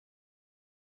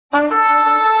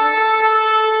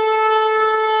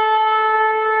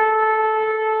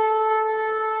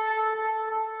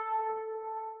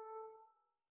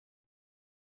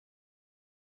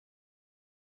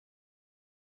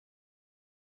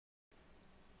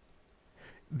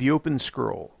The Open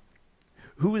Scroll.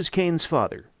 Who is Cain's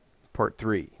father? Part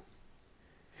 3.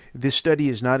 This study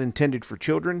is not intended for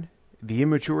children, the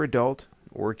immature adult,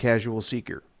 or casual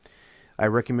seeker. I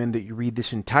recommend that you read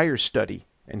this entire study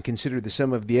and consider the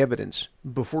sum of the evidence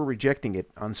before rejecting it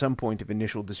on some point of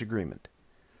initial disagreement.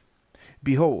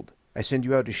 Behold, I send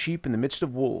you out as sheep in the midst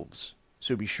of wolves,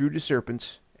 so be shrewd as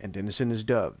serpents and innocent as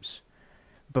doves.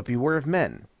 But beware of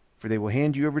men, for they will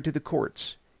hand you over to the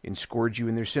courts and scourge you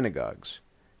in their synagogues.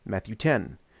 Matthew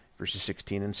 10, verses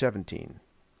 16 and 17.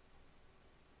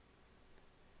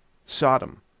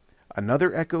 Sodom,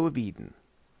 another echo of Eden.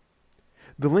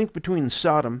 The link between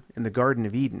Sodom and the Garden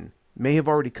of Eden may have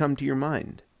already come to your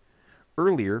mind.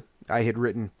 Earlier, I had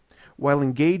written, while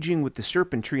engaging with the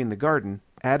serpent tree in the garden,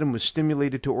 Adam was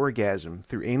stimulated to orgasm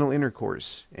through anal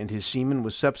intercourse, and his semen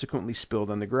was subsequently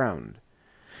spilled on the ground.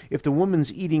 If the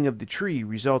woman's eating of the tree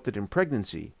resulted in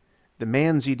pregnancy, the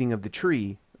man's eating of the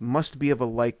tree must be of a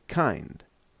like kind.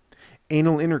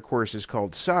 Anal intercourse is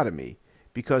called sodomy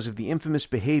because of the infamous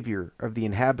behavior of the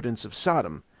inhabitants of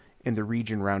Sodom and the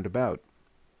region round about.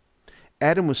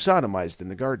 Adam was sodomized in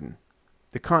the garden.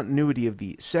 The continuity of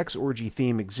the sex orgy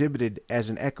theme exhibited as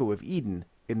an echo of Eden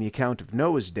in the account of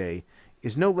Noah's day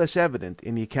is no less evident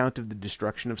in the account of the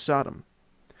destruction of Sodom.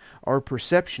 Our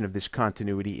perception of this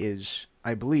continuity is,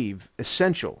 I believe,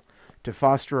 essential to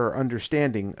foster our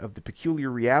understanding of the peculiar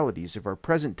realities of our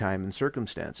present time and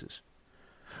circumstances.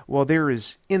 While there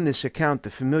is in this account the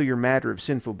familiar matter of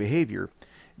sinful behavior,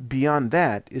 beyond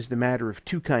that is the matter of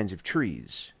two kinds of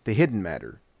trees, the hidden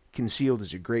matter, concealed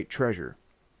as a great treasure.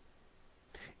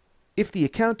 If the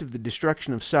account of the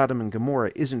destruction of Sodom and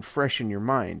Gomorrah isn't fresh in your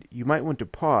mind, you might want to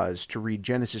pause to read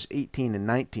Genesis 18 and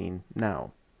 19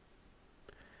 now.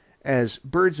 As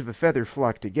birds of a feather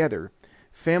flock together,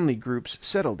 family groups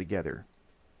settle together.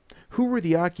 Who were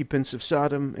the occupants of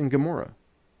Sodom and Gomorrah?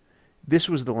 This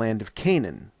was the land of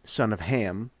Canaan, son of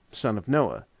Ham, son of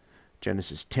Noah.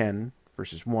 Genesis 10,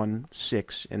 verses 1,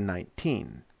 6, and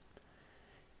 19.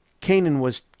 Canaan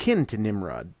was kin to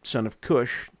Nimrod, son of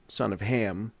Cush, son of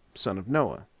Ham, son of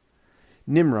Noah.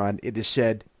 Nimrod, it is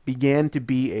said, began to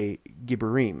be a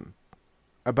Gibberim,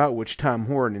 about which Tom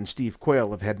Horn and Steve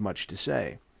Quayle have had much to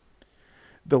say.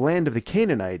 The land of the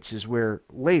Canaanites is where,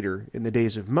 later, in the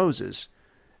days of Moses,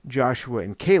 Joshua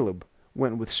and Caleb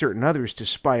went with certain others to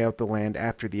spy out the land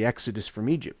after the exodus from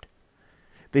Egypt.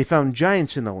 They found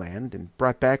giants in the land and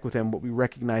brought back with them what we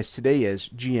recognize today as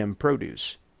GM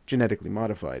produce, genetically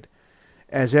modified,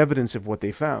 as evidence of what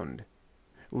they found.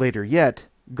 Later yet,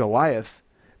 Goliath,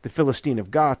 the Philistine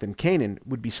of Gath and Canaan,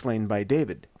 would be slain by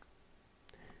David.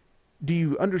 Do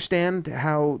you understand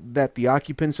how that the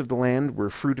occupants of the land were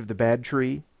fruit of the bad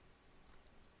tree?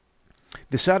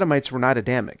 The Sodomites were not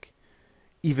Adamic,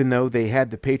 even though they had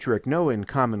the patriarch Noah in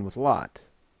common with Lot.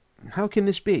 How can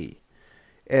this be?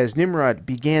 As Nimrod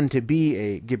began to be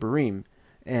a Gibberim,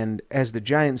 and as the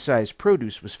giant-sized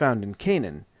produce was found in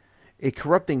Canaan, a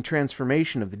corrupting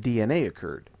transformation of the DNA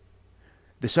occurred.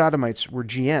 The Sodomites were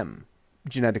GM,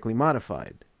 genetically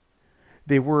modified.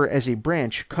 They were as a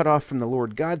branch cut off from the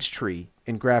Lord God's tree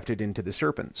and grafted into the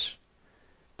serpent's.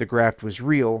 The graft was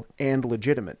real and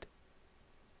legitimate.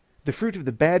 The fruit of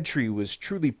the bad tree was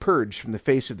truly purged from the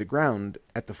face of the ground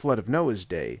at the flood of Noah's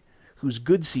day, whose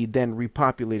good seed then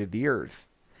repopulated the earth.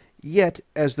 Yet,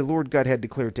 as the Lord God had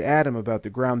declared to Adam about the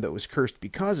ground that was cursed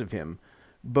because of him,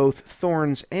 both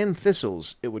thorns and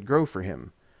thistles it would grow for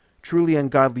him, truly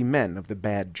ungodly men of the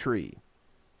bad tree.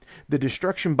 The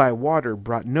destruction by water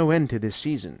brought no end to this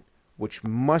season, which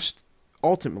must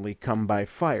ultimately come by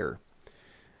fire.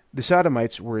 The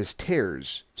Sodomites were as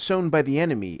tares, sown by the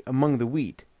enemy among the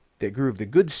wheat that grew of the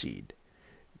good seed,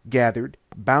 gathered,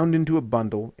 bound into a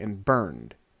bundle, and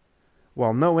burned.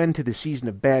 While no end to the season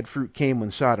of bad fruit came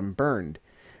when Sodom burned,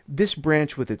 this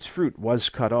branch with its fruit was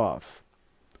cut off.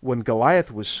 When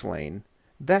Goliath was slain,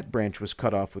 that branch was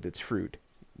cut off with its fruit.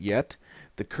 Yet,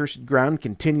 the cursed ground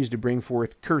continues to bring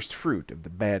forth cursed fruit of the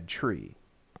bad tree.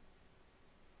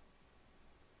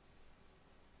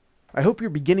 I hope you're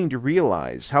beginning to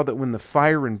realize how that when the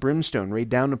fire and brimstone rained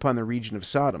down upon the region of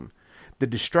Sodom, the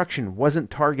destruction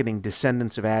wasn't targeting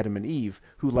descendants of Adam and Eve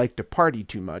who liked to party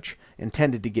too much and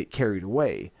tended to get carried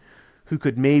away, who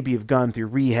could maybe have gone through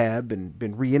rehab and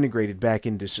been reintegrated back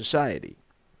into society.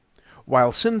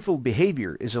 While sinful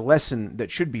behavior is a lesson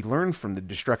that should be learned from the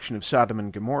destruction of Sodom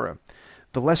and Gomorrah,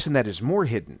 the lesson that is more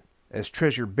hidden, as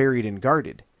treasure buried and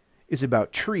guarded, is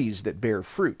about trees that bear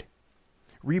fruit,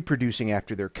 reproducing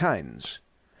after their kinds.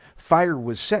 Fire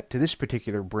was set to this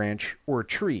particular branch or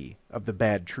tree of the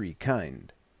bad tree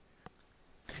kind.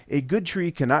 A good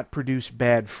tree cannot produce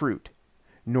bad fruit,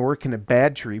 nor can a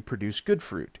bad tree produce good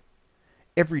fruit.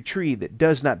 Every tree that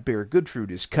does not bear good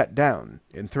fruit is cut down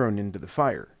and thrown into the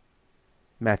fire.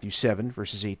 Matthew 7,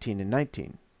 verses 18 and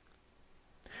 19.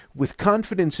 With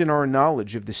confidence in our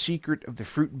knowledge of the secret of the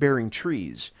fruit-bearing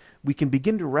trees, we can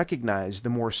begin to recognize the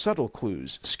more subtle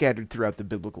clues scattered throughout the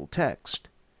biblical text.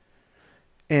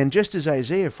 And just as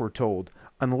Isaiah foretold,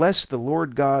 unless the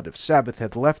Lord God of Sabbath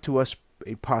had left to us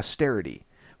a posterity,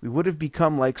 we would have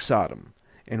become like Sodom,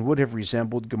 and would have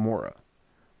resembled Gomorrah.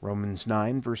 Romans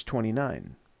 9, verse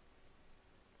 29.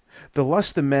 The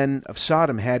lust the men of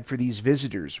Sodom had for these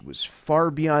visitors was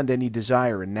far beyond any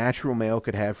desire a natural male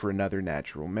could have for another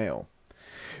natural male.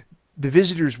 The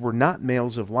visitors were not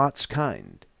males of Lot's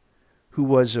kind, who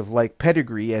was of like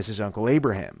pedigree as his uncle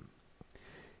Abraham.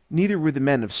 Neither were the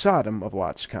men of Sodom of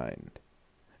Lot's kind.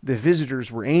 The visitors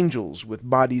were angels with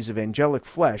bodies of angelic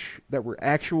flesh that were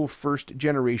actual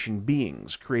first-generation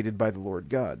beings created by the Lord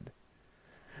God.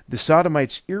 The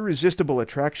Sodomites' irresistible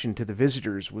attraction to the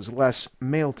visitors was less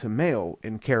male-to-male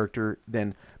in character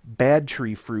than bad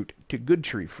tree fruit to good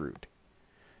tree fruit.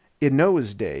 In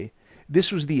Noah's day,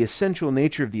 this was the essential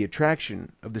nature of the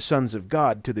attraction of the sons of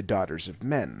God to the daughters of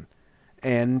men,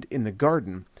 and, in the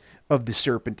garden, of the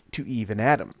serpent to Eve and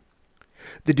Adam.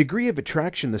 The degree of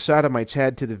attraction the Sodomites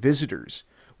had to the visitors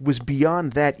was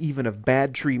beyond that even of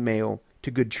bad tree male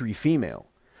to good tree female,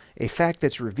 a fact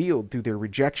that's revealed through their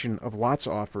rejection of Lot's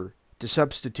offer to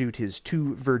substitute his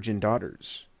 2 virgin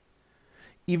daughters.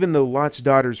 Even though Lot's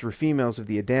daughters were females of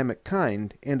the Adamic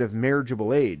kind and of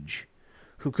marriageable age,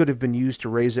 who could have been used to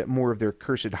raise up more of their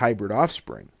cursed hybrid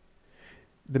offspring,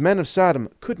 the men of Sodom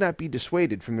could not be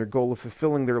dissuaded from their goal of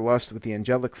fulfilling their lust with the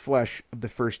angelic flesh of the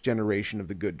first generation of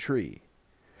the good tree.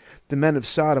 The men of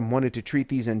Sodom wanted to treat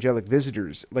these angelic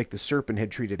visitors like the serpent had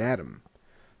treated Adam,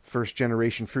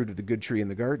 first-generation fruit of the good tree in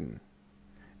the garden.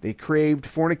 They craved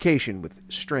fornication with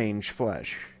strange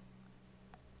flesh.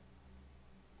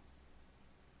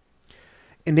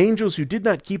 And angels who did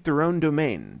not keep their own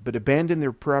domain, but abandoned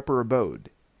their proper abode,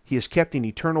 he has kept in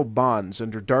eternal bonds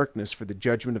under darkness for the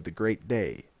judgment of the great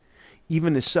day,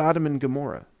 even as Sodom and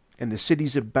Gomorrah, and the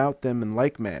cities about them in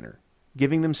like manner,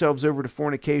 giving themselves over to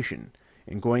fornication,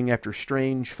 and going after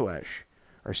strange flesh,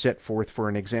 are set forth for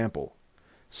an example,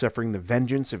 suffering the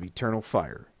vengeance of eternal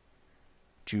fire.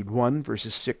 Jude 1,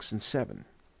 verses 6 and 7.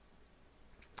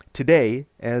 Today,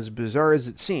 as bizarre as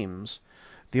it seems,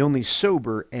 the only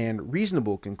sober and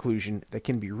reasonable conclusion that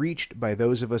can be reached by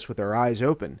those of us with our eyes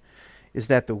open is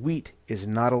that the wheat is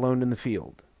not alone in the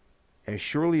field. As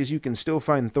surely as you can still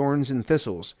find thorns and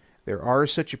thistles, there are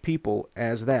such a people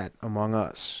as that among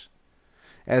us.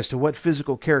 As to what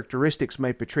physical characteristics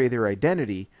might betray their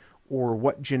identity, or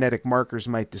what genetic markers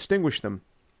might distinguish them,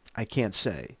 I can't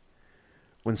say.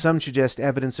 When some suggest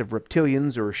evidence of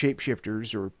reptilians or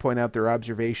shapeshifters, or point out their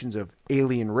observations of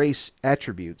alien race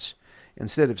attributes,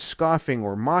 instead of scoffing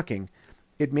or mocking,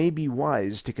 it may be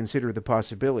wise to consider the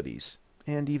possibilities,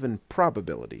 and even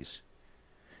probabilities.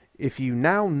 If you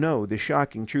now know the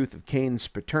shocking truth of Cain's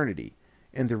paternity,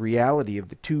 and the reality of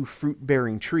the 2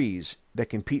 fruit-bearing trees that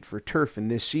compete for turf in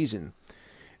this season,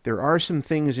 there are some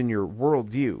things in your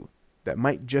worldview that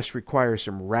might just require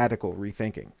some radical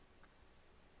rethinking.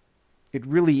 It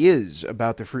really is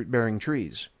about the fruit-bearing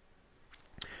trees.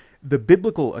 The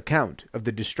biblical account of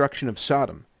the destruction of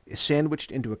Sodom is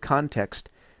sandwiched into a context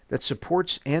that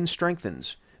supports and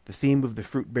strengthens the theme of the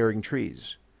fruit-bearing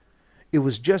trees. It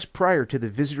was just prior to the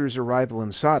visitors' arrival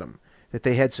in Sodom that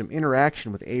they had some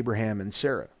interaction with Abraham and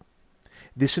Sarah.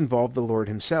 This involved the Lord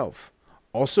himself,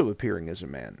 also appearing as a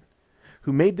man,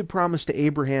 who made the promise to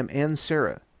Abraham and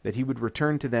Sarah that he would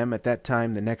return to them at that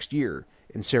time the next year,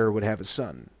 and Sarah would have a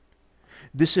son.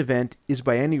 This event is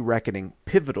by any reckoning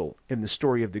pivotal in the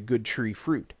story of the good tree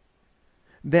fruit.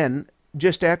 Then,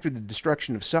 just after the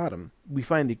destruction of Sodom, we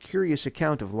find the curious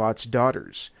account of Lot's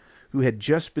daughters, who had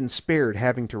just been spared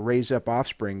having to raise up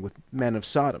offspring with men of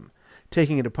Sodom,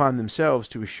 taking it upon themselves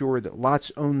to assure that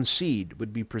Lot's own seed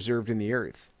would be preserved in the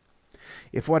earth.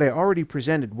 If what I already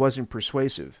presented wasn't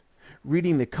persuasive,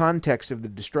 reading the context of the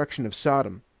destruction of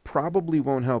Sodom probably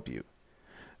won't help you.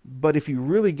 But if you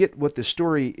really get what the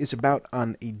story is about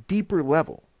on a deeper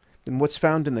level, then what's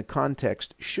found in the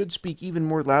context should speak even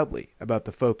more loudly about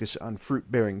the focus on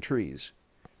fruit-bearing trees.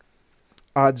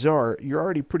 Odds are you're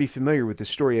already pretty familiar with the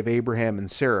story of Abraham and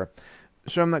Sarah,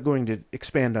 so I'm not going to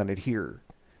expand on it here.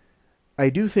 I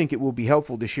do think it will be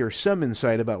helpful to share some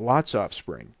insight about Lot's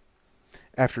offspring.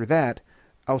 After that,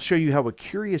 I'll show you how a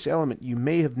curious element you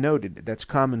may have noted that's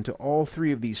common to all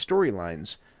 3 of these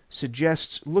storylines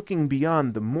suggests looking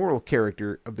beyond the moral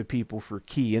character of the people for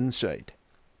key insight.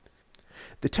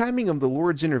 The timing of the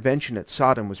Lord's intervention at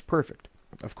Sodom was perfect,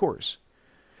 of course.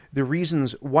 The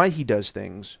reasons why he does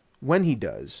things, when he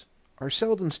does, are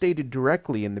seldom stated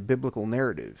directly in the biblical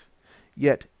narrative.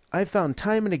 Yet, I've found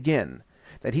time and again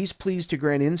that he's pleased to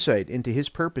grant insight into his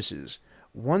purposes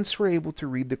once we're able to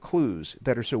read the clues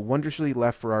that are so wondrously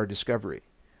left for our discovery.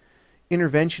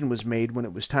 Intervention was made when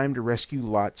it was time to rescue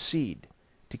Lot's seed,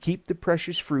 to keep the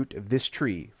precious fruit of this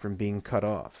tree from being cut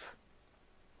off.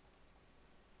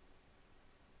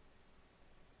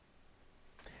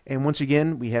 And once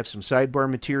again, we have some sidebar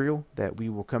material that we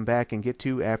will come back and get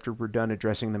to after we're done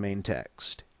addressing the main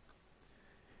text.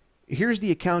 Here's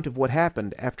the account of what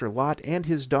happened after Lot and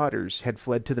his daughters had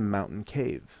fled to the mountain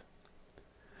cave.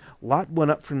 Lot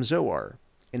went up from Zoar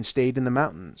and stayed in the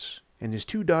mountains, and his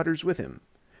 2 daughters with him,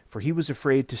 for he was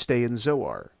afraid to stay in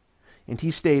Zoar. And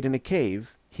he stayed in a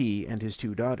cave, he and his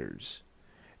 2 daughters.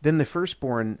 Then the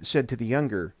firstborn said to the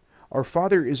younger, Our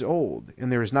father is old,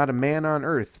 and there is not a man on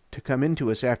earth to come into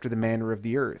us after the manner of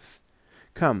the earth.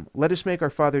 Come, let us make our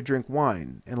father drink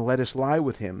wine, and let us lie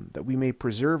with him, that we may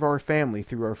preserve our family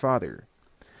through our father.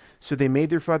 So they made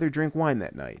their father drink wine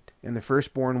that night, and the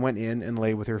firstborn went in and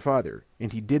lay with her father,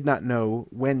 and he did not know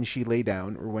when she lay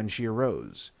down or when she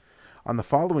arose. On the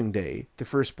following day the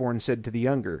firstborn said to the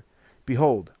younger,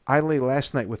 Behold, I lay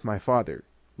last night with my father.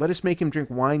 Let us make him drink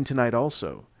wine tonight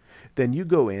also. Then you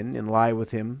go in and lie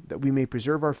with him, that we may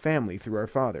preserve our family through our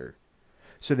father.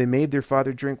 So they made their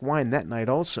father drink wine that night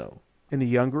also, and the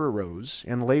younger arose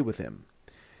and lay with him.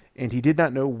 And he did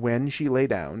not know when she lay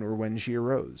down or when she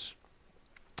arose.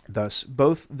 Thus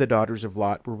both the daughters of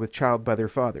Lot were with child by their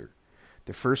father.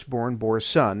 The firstborn bore a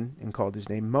son, and called his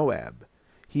name Moab.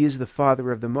 He is the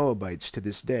father of the Moabites to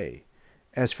this day.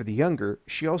 As for the younger,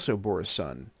 she also bore a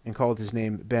son, and called his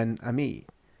name Ben-Ami.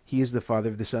 He is the father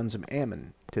of the sons of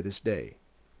Ammon to this day.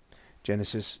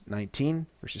 Genesis 19,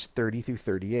 verses 30 through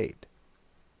 38.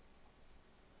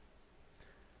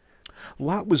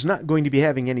 Lot was not going to be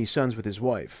having any sons with his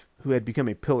wife, who had become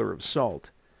a pillar of salt.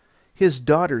 His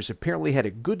daughters apparently had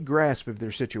a good grasp of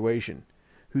their situation,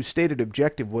 whose stated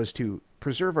objective was to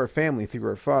preserve our family through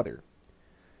our father.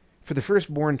 For the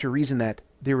firstborn to reason that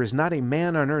there is not a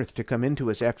man on earth to come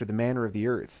into us after the manner of the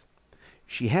earth,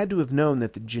 she had to have known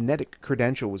that the genetic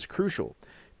credential was crucial,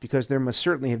 because there must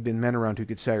certainly have been men around who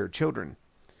could sire children.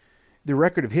 The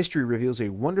record of history reveals a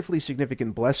wonderfully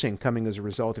significant blessing coming as a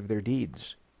result of their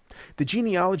deeds. The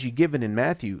genealogy given in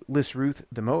Matthew lists Ruth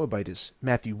the Moabitess,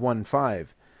 Matthew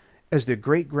 1:5, as the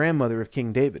great-grandmother of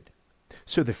King David.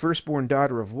 So the firstborn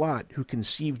daughter of Lot, who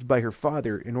conceived by her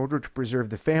father in order to preserve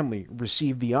the family,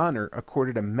 received the honor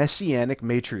accorded a messianic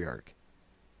matriarch.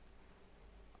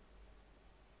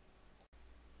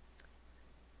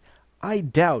 I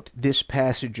doubt this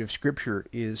passage of Scripture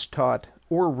is taught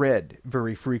or read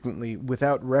very frequently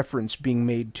without reference being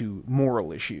made to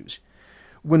moral issues.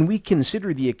 When we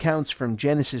consider the accounts from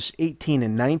Genesis 18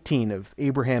 and 19 of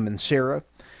Abraham and Sarah,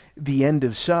 the end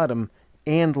of Sodom,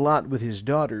 and Lot with his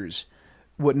daughters,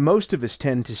 what most of us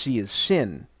tend to see is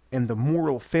sin and the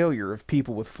moral failure of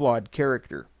people with flawed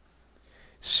character.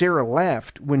 Sarah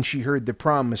laughed when she heard the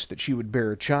promise that she would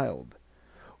bear a child.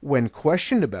 When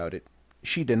questioned about it,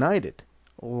 she denied it,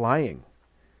 lying.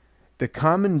 The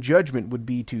common judgment would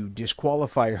be to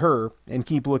disqualify her and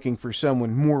keep looking for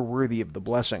someone more worthy of the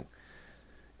blessing.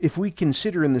 If we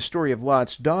consider in the story of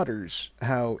Lot's daughters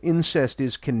how incest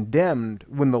is condemned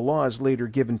when the law is later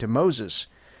given to Moses,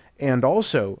 and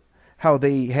also how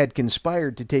they had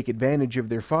conspired to take advantage of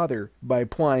their father by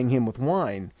plying him with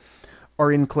wine,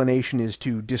 our inclination is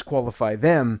to disqualify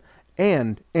them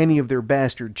and any of their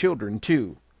bastard children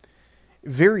too.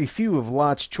 Very few of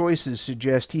Lot's choices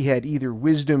suggest he had either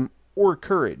wisdom or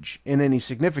courage in any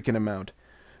significant amount,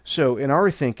 so in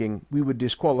our thinking we would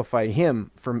disqualify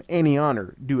him from any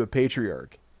honor due a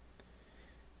patriarch.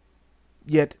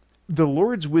 Yet the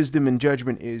Lord's wisdom and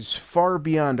judgment is far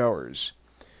beyond ours.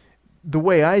 The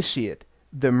way I see it,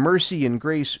 the mercy and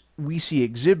grace we see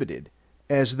exhibited,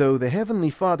 as though the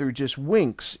Heavenly Father just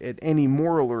winks at any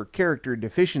moral or character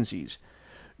deficiencies,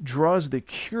 draws the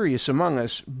curious among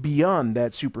us beyond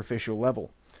that superficial level.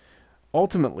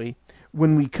 Ultimately,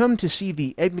 when we come to see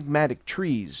the enigmatic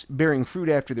trees bearing fruit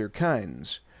after their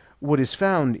kinds, what is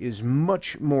found is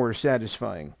much more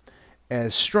satisfying,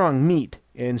 as strong meat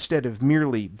instead of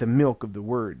merely the milk of the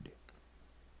Word.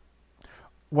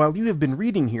 While you have been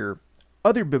reading here,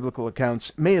 other biblical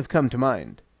accounts may have come to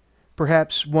mind,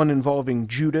 perhaps one involving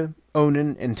Judah,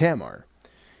 Onan, and Tamar.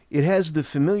 It has the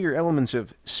familiar elements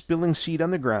of spilling seed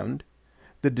on the ground,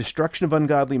 the destruction of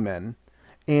ungodly men,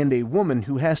 and a woman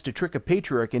who has to trick a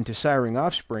patriarch into siring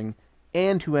offspring,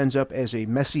 and who ends up as a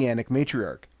messianic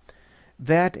matriarch.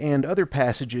 That and other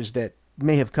passages that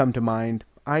may have come to mind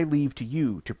I leave to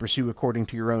you to pursue according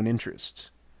to your own interests.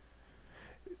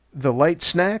 The light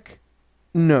snack?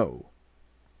 No.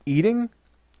 Eating?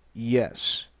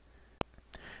 Yes.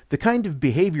 The kind of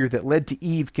behavior that led to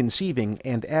Eve conceiving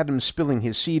and Adam spilling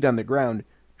his seed on the ground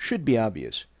should be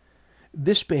obvious.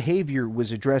 This behavior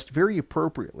was addressed very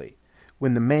appropriately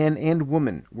when the man and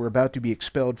woman were about to be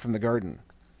expelled from the garden.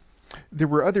 There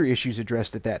were other issues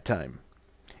addressed at that time.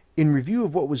 In review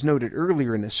of what was noted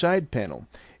earlier in the side panel,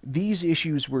 these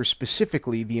issues were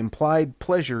specifically the implied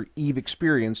pleasure Eve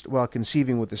experienced while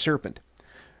conceiving with the serpent,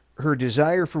 her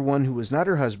desire for one who was not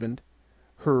her husband,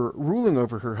 her ruling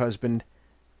over her husband,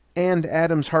 and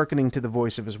Adam's hearkening to the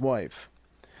voice of his wife.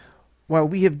 While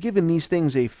we have given these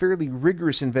things a fairly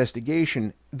rigorous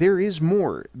investigation, there is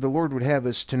more the Lord would have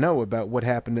us to know about what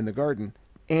happened in the garden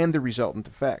and the resultant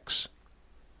effects.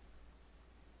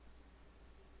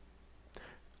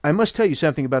 I must tell you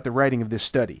something about the writing of this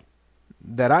study,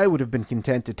 that I would have been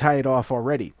content to tie it off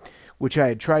already, which I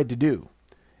had tried to do.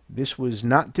 This was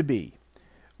not to be.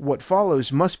 What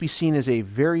follows must be seen as a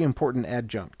very important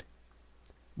adjunct.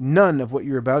 None of what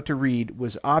you're about to read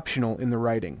was optional in the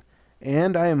writing,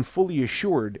 and I am fully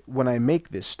assured when I make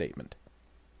this statement.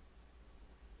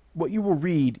 What you will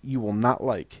read you will not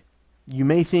like. You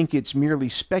may think it's merely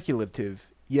speculative,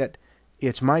 yet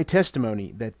it's my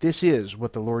testimony that this is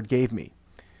what the Lord gave me.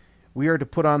 We are to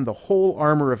put on the whole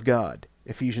armor of God,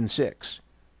 Ephesians 6.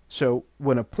 So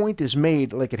when a point is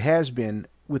made like it has been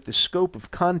with the scope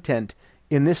of content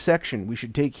in this section, we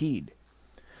should take heed.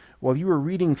 While you are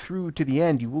reading through to the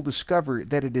end, you will discover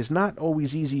that it is not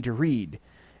always easy to read,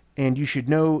 and you should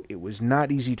know it was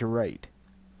not easy to write.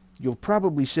 You'll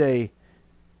probably say,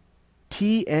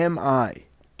 TMI,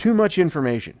 too much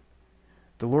information.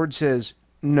 The Lord says,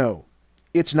 no,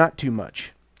 it's not too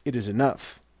much. It is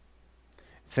enough.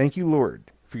 Thank you,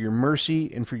 Lord, for your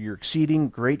mercy and for your exceeding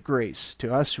great grace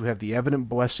to us who have the evident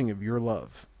blessing of your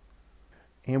love.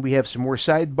 And we have some more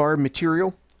sidebar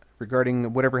material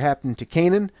regarding whatever happened to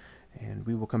Canaan, and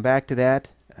we will come back to that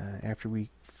after we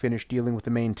finish dealing with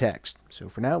the main text. So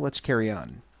for now, let's carry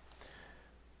on.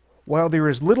 While there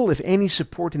is little, if any,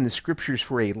 support in the Scriptures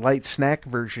for a light snack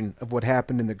version of what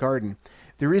happened in the garden,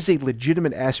 there is a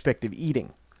legitimate aspect of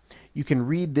eating. You can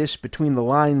read this between the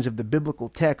lines of the biblical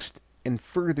text and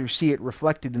further see it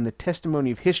reflected in the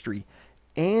testimony of history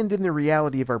and in the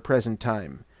reality of our present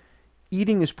time.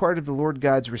 Eating is part of the Lord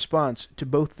God's response to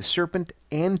both the serpent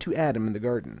and to Adam in the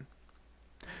garden.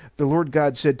 The Lord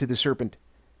God said to the serpent,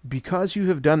 "Because you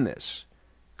have done this,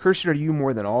 cursed are you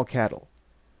more than all cattle,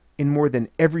 and more than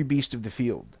every beast of the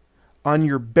field. On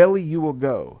your belly you will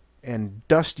go, and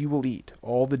dust you will eat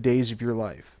all the days of your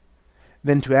life."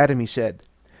 Then to Adam he said,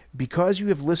 "Because you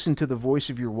have listened to the voice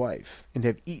of your wife, and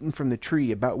have eaten from the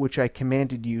tree about which I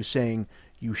commanded you, saying,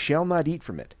 'You shall not eat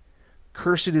from it,'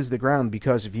 cursed is the ground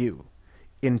because of you.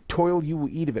 In toil you will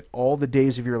eat of it all the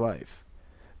days of your life.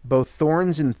 Both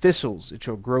thorns and thistles it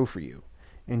shall grow for you,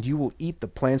 and you will eat the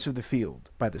plants of the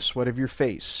field. By the sweat of your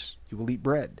face you will eat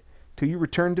bread, till you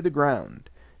return to the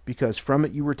ground, because from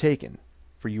it you were taken,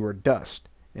 for you are dust,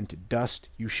 and to dust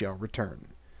you shall return."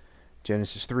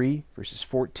 Genesis 3, verses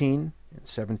 14 and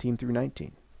 17 through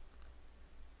 19.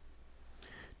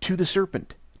 To the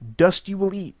serpent, "Dust you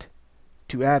will eat."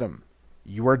 To Adam,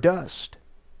 "You are dust."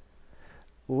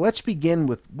 Let's begin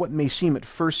with what may seem at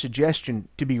first suggestion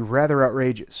to be rather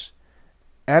outrageous.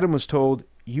 Adam was told,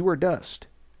 "You are dust."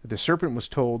 The serpent was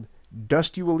told,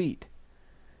 "Dust you will eat."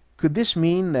 Could this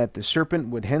mean that the serpent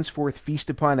would henceforth feast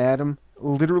upon Adam,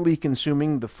 literally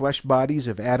consuming the flesh bodies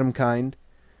of Adam kind?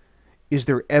 Is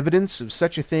there evidence of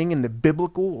such a thing in the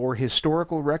biblical or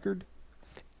historical record?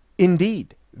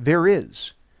 Indeed, there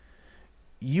is.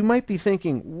 You might be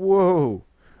thinking, whoa,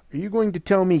 are you going to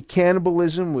tell me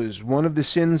cannibalism was one of the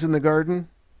sins in the garden?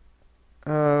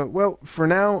 Well, for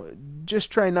now, just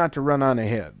try not to run on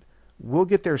ahead. We'll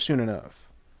get there soon enough.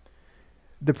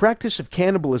 The practice of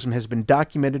cannibalism has been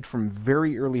documented from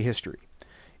very early history.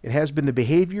 It has been the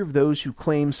behavior of those who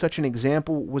claim such an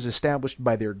example was established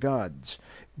by their gods,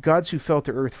 gods who fell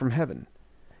to earth from heaven.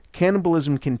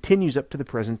 Cannibalism continues up to the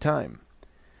present time.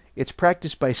 It's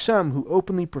practiced by some who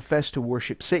openly profess to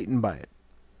worship Satan by it.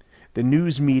 The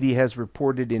news media has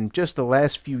reported in just the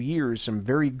last few years some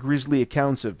very grisly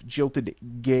accounts of jilted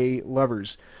gay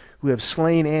lovers who have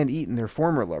slain and eaten their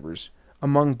former lovers,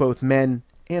 among both men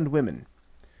and women.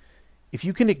 If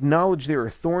you can acknowledge there are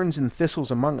thorns and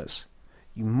thistles among us,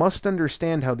 you must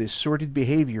understand how this sordid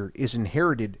behavior is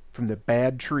inherited from the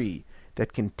bad tree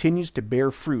that continues to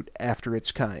bear fruit after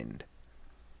its kind.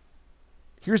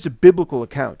 Here's a biblical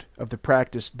account of the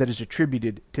practice that is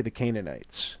attributed to the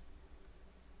Canaanites.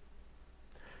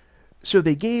 So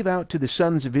they gave out to the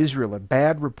sons of Israel a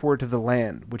bad report of the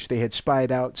land which they had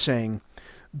spied out, saying,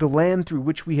 The land through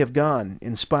which we have gone,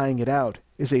 in spying it out,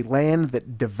 is a land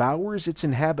that devours its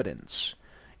inhabitants,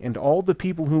 and all the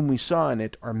people whom we saw in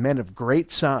it are men of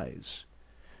great size.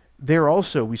 There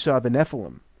also we saw the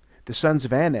Nephilim. The sons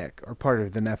of Anak are part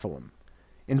of the Nephilim.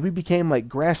 And we became like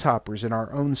grasshoppers in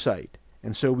our own sight,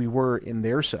 and so we were in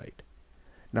their sight.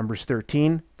 Numbers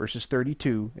 13, verses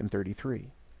 32 and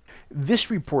 33. This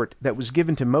report that was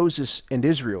given to Moses and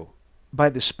Israel by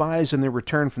the spies on their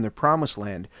return from the Promised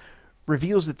Land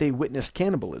reveals that they witnessed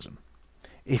cannibalism.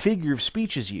 A figure of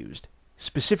speech is used,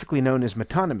 specifically known as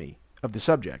metonymy, of the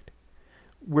subject,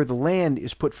 where the land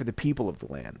is put for the people of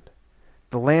the land.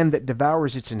 The land that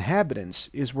devours its inhabitants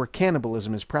is where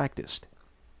cannibalism is practiced.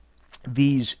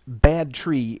 These bad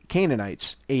tree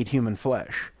Canaanites ate human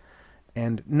flesh.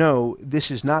 And no,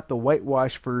 this is not the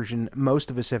whitewashed version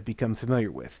most of us have become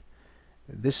familiar with.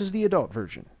 This is the adult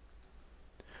version.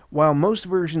 While most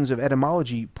versions of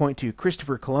etymology point to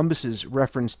Christopher Columbus's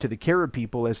reference to the Carib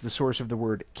people as the source of the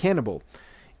word cannibal,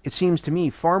 it seems to me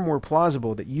far more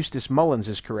plausible that Eustace Mullins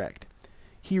is correct.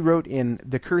 He wrote in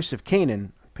The Curse of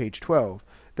Canaan, page 12,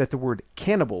 that the word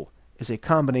cannibal is a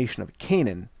combination of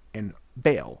Canaan and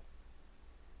Baal.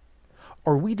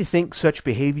 Are we to think such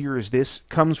behavior as this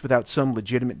comes without some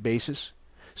legitimate basis,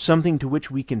 something to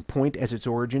which we can point as its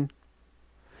origin?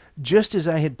 Just as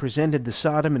I had presented the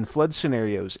Sodom and flood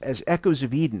scenarios as echoes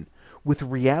of Eden, with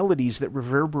realities that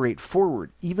reverberate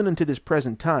forward even unto this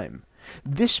present time,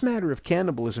 this matter of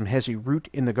cannibalism has a root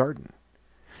in the garden.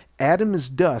 Adam is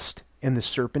dust, and the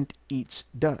serpent eats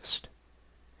dust.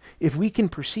 If we can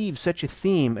perceive such a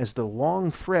theme as the long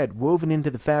thread woven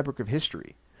into the fabric of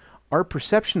history, our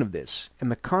perception of this and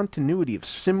the continuity of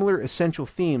similar essential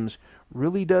themes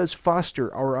really does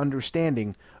foster our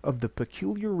understanding of the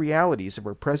peculiar realities of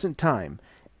our present time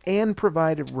and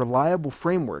provide a reliable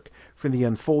framework for the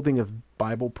unfolding of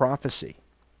Bible prophecy.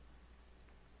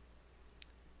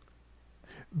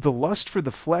 The lust for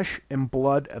the flesh and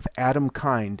blood of Adam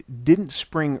kind didn't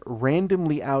spring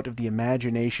randomly out of the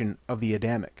imagination of the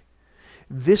Adamic.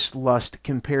 This lust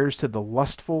compares to the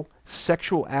lustful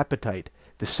sexual appetite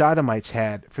the Sodomites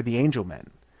had for the angel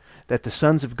men, that the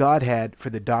sons of God had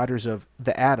for the daughters of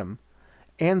the Adam,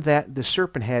 and that the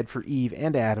serpent had for Eve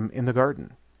and Adam in the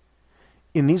garden.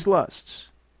 In this lust,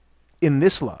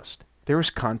 there is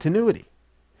continuity.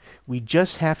 We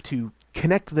just have to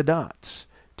connect the dots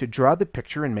to draw the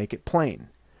picture and make it plain.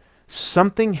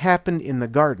 Something happened in the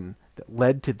garden that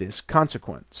led to this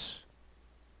consequence.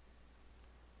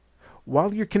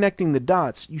 While you're connecting the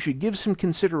dots, you should give some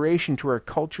consideration to our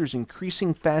culture's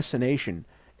increasing fascination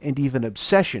and even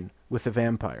obsession with the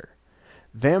vampire.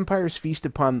 Vampires feast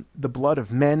upon the blood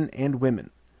of men and women,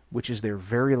 which is their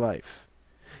very life.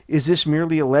 Is this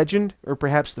merely a legend, or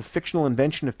perhaps the fictional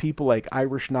invention of people like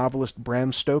Irish novelist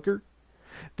Bram Stoker?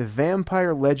 The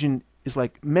vampire legend is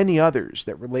like many others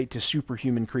that relate to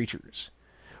superhuman creatures.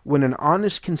 When an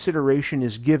honest consideration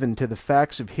is given to the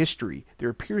facts of history, there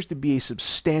appears to be a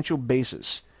substantial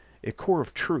basis, a core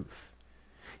of truth.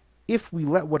 If we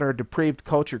let what our depraved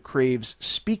culture craves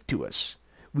speak to us,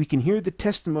 we can hear the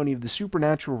testimony of the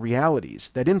supernatural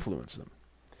realities that influence them.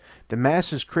 The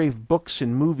masses crave books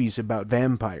and movies about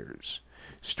vampires.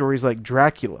 Stories like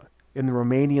Dracula. In the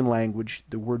Romanian language,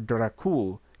 the word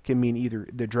Dracul can mean either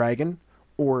the dragon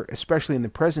or, especially in the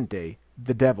present day,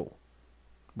 the devil.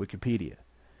 Wikipedia.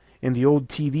 In the old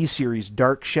TV series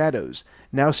Dark Shadows,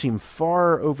 now seem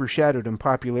far overshadowed in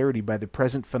popularity by the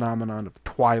present phenomenon of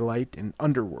Twilight and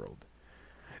Underworld.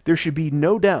 There should be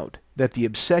no doubt that the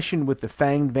obsession with the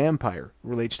fanged vampire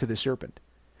relates to the serpent.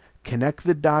 Connect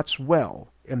the dots well,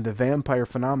 and the vampire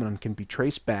phenomenon can be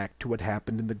traced back to what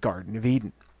happened in the Garden of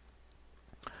Eden.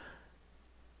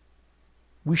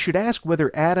 We should ask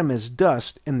whether Adam as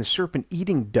dust and the serpent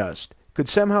eating dust could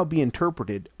somehow be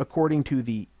interpreted according to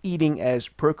the eating as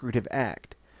procreative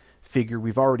act figure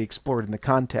we've already explored in the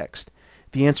context.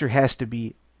 The answer has to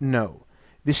be no.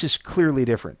 This is clearly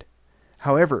different.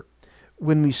 However,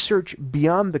 when we search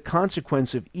beyond the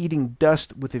consequence of eating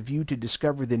dust with a view to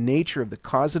discover the nature of the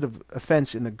causative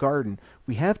offense in the garden,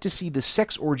 we have to see the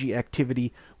sex orgy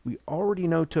activity we already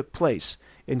know took place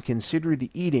and consider the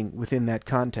eating within that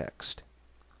context.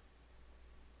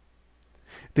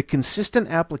 The consistent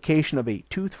application of a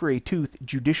tooth for a tooth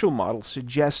judicial model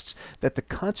suggests that the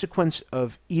consequence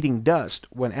of eating dust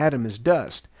when Adam is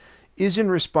dust is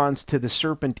in response to the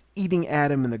serpent eating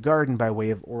Adam in the garden by way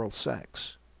of oral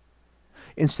sex.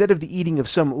 Instead of the eating of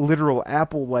some literal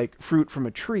apple-like fruit from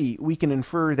a tree, we can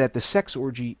infer that the sex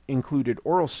orgy included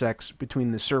oral sex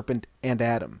between the serpent and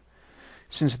Adam.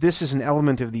 since this is an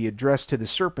element of the address to the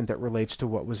serpent that relates to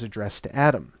what was addressed to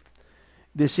Adam.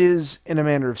 This is, in a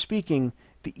manner of speaking,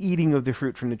 the eating of the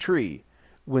fruit from the tree,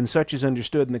 when such is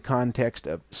understood in the context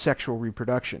of sexual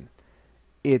reproduction.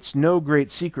 It's no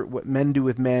great secret what men do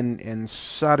with men, and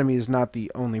sodomy is not the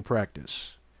only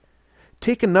practice.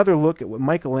 Take another look at what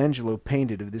Michelangelo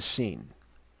painted of this scene.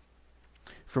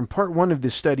 From part 1 of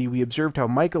this study, we observed how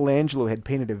Michelangelo had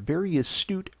painted a very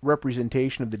astute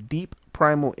representation of the deep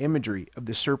primal imagery of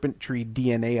the serpent tree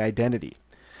DNA identity.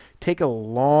 Take a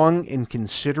long and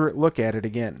considerate look at it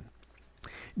again.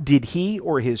 Did he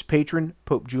or his patron,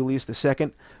 Pope Julius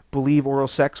II, believe oral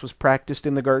sex was practiced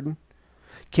in the garden?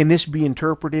 Can this be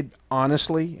interpreted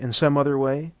honestly in some other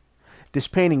way? This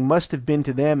painting must have been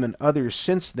to them and others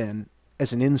since then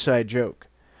as an inside joke,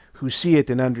 who see it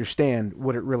and understand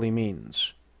what it really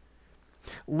means.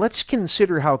 Let's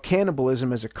consider how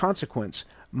cannibalism as a consequence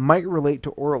might relate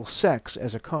to oral sex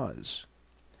as a cause.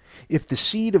 If the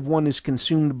seed of one is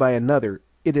consumed by another,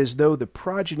 it is as though the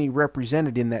progeny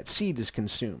represented in that seed is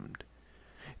consumed.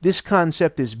 This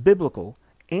concept is biblical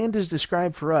and is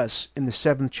described for us in the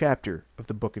 7th chapter of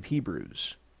the book of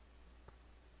Hebrews.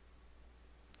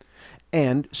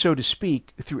 And, so to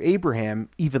speak, through Abraham,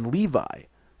 even Levi,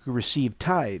 who received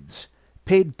tithes,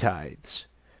 paid tithes,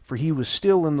 for he was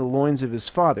still in the loins of his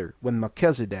father when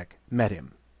Melchizedek met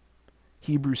him.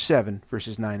 Hebrews 7,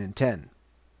 verses 9 and 10.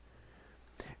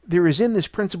 There is in this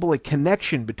principle a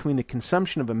connection between the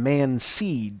consumption of a man's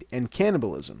seed and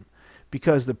cannibalism,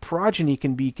 because the progeny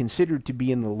can be considered to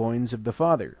be in the loins of the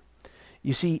father.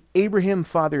 You see, Abraham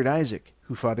fathered Isaac,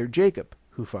 who fathered Jacob,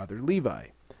 who fathered Levi.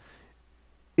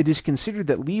 It is considered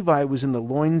that Levi was in the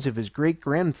loins of his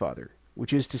great-grandfather,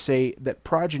 which is to say that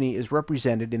progeny is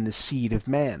represented in the seed of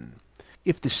man.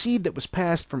 If the seed that was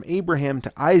passed from Abraham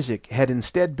to Isaac had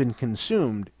instead been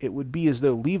consumed, it would be as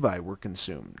though Levi were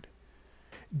consumed.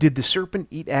 Did the serpent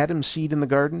eat Adam's seed in the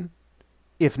garden?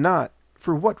 If not,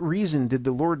 for what reason did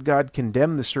the Lord God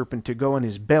condemn the serpent to go on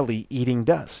his belly eating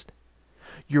dust?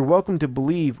 You're welcome to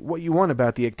believe what you want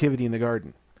about the activity in the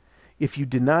garden. If you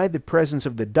deny the presence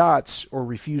of the dots or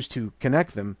refuse to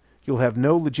connect them, you'll have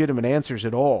no legitimate answers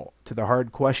at all to the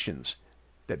hard questions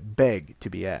that beg to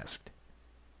be asked.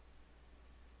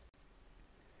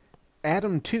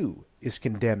 Adam, too, is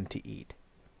condemned to eat.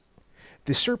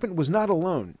 The serpent was not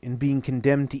alone in being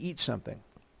condemned to eat something.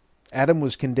 Adam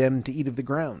was condemned to eat of the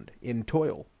ground, in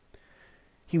toil.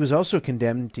 He was also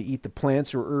condemned to eat the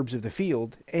plants or herbs of the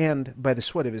field, and, by the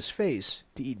sweat of his face,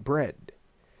 to eat bread.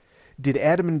 Did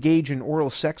Adam engage in oral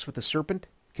sex with the serpent,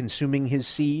 consuming his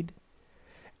seed?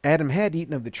 Adam had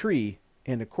eaten of the tree,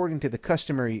 and according to the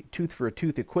customary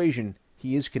tooth-for-a-tooth equation,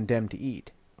 he is condemned to eat.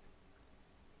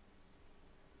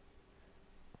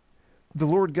 The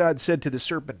Lord God said to the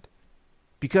serpent,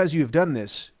 "Because you have done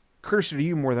this, cursed are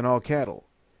you more than all cattle,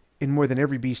 and more than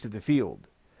every beast of the field.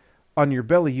 On your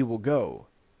belly you will go,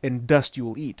 and dust you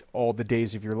will eat all the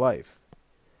days of your life."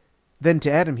 Then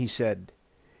to Adam he said,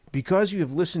 "Because you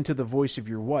have listened to the voice of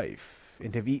your wife,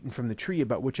 and have eaten from the tree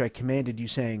about which I commanded you,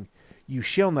 saying, 'You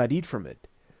shall not eat from it,'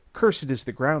 cursed is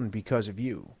the ground because of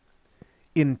you.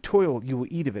 In toil you will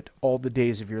eat of it all the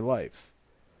days of your life.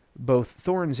 Both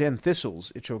thorns and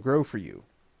thistles it shall grow for you,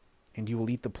 and you will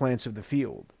eat the plants of the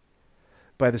field.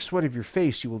 By the sweat of your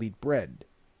face you will eat bread,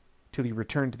 till you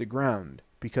return to the ground,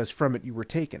 because from it you were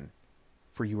taken,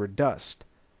 for you are dust,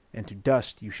 and to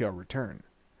dust you shall return."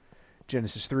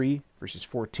 Genesis 3, verses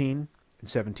 14 and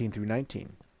 17 through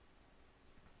 19.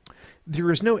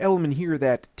 There is no element here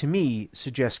that, to me,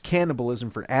 suggests cannibalism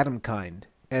for Adam kind,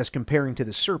 as comparing to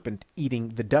the serpent eating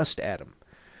the dust Adam.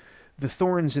 The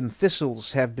thorns and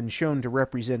thistles have been shown to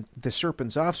represent the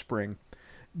serpent's offspring,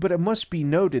 but it must be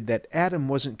noted that Adam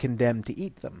wasn't condemned to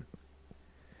eat them.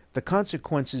 The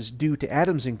consequences due to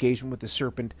Adam's engagement with the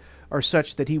serpent are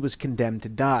such that he was condemned to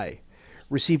die,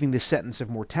 receiving the sentence of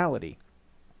mortality.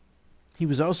 He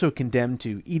was also condemned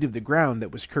to eat of the ground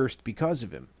that was cursed because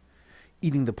of him,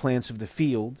 eating the plants of the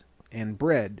field and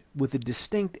bread, with a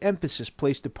distinct emphasis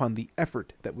placed upon the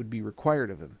effort that would be required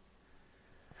of him.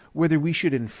 Whether we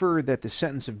should infer that the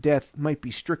sentence of death might be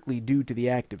strictly due to the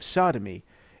act of sodomy,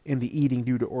 and the eating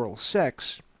due to oral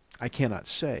sex, I cannot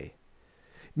say.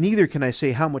 Neither can I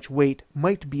say how much weight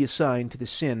might be assigned to the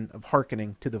sin of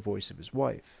hearkening to the voice of his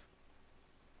wife.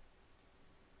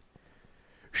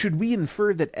 Should we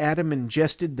infer that Adam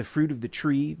ingested the fruit of the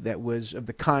tree that was of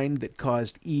the kind that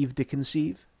caused Eve to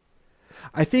conceive?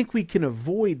 I think we can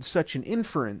avoid such an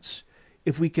inference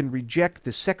if we can reject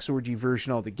the sex orgy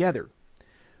version altogether,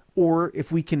 or if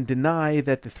we can deny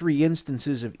that the 3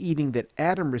 instances of eating that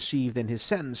Adam received in his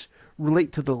sentence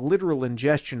relate to the literal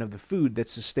ingestion of the food that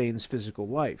sustains physical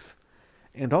life,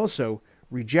 and also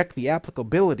reject the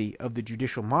applicability of the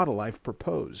judicial model I've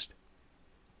proposed.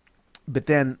 But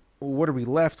then, what are we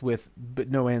left with but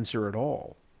no answer at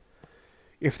all?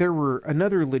 If there were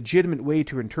another legitimate way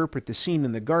to interpret the scene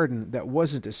in the garden that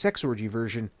wasn't a sex orgy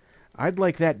version, I'd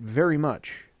like that very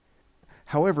much.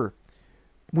 However,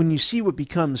 when you see what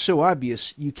becomes so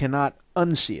obvious, you cannot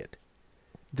unsee it.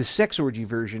 The sex orgy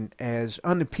version, as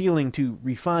unappealing to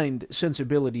refined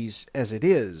sensibilities as it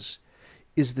is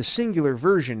the singular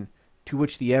version to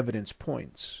which the evidence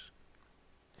points.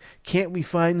 Can't we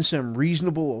find some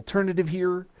reasonable alternative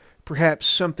here? Perhaps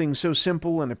something so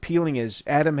simple and appealing as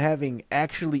Adam having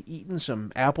actually eaten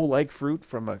some apple-like fruit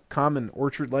from a common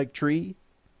orchard-like tree?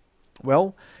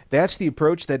 Well, that's the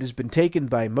approach that has been taken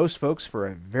by most folks for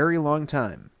a very long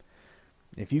time.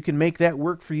 If you can make that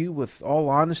work for you with all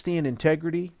honesty and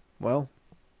integrity, well,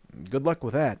 good luck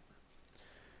with that.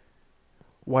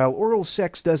 While oral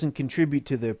sex doesn't contribute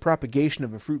to the propagation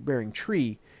of a fruit-bearing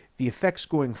tree, the effects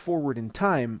going forward in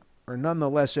time are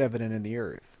nonetheless evident in the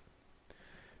earth.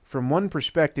 From one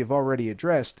perspective already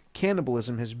addressed,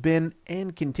 cannibalism has been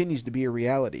and continues to be a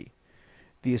reality.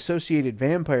 The associated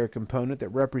vampire component that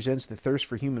represents the thirst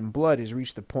for human blood has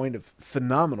reached the point of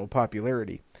phenomenal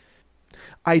popularity.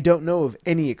 I don't know of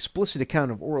any explicit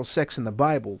account of oral sex in the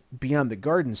Bible beyond the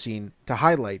garden scene to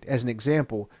highlight as an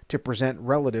example to present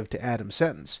relative to Adam's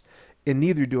sentence, and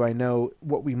neither do I know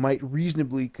what we might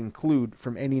reasonably conclude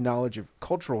from any knowledge of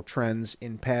cultural trends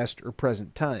in past or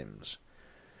present times.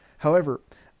 However,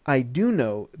 I do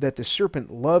know that the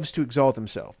serpent loves to exalt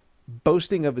himself,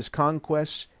 boasting of his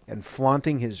conquests and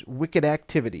flaunting his wicked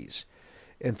activities,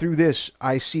 and through this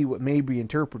I see what may be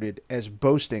interpreted as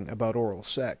boasting about oral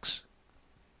sex.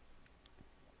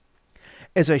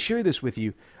 As I share this with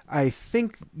you, I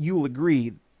think you'll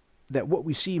agree that what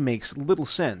we see makes little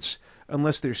sense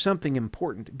unless there's something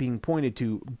important being pointed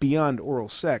to beyond oral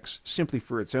sex simply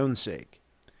for its own sake.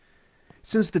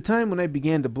 Since the time when I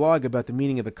began to blog about the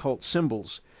meaning of occult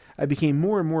symbols, I became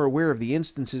more and more aware of the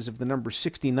instances of the number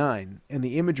 69 and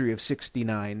the imagery of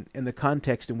 69 and the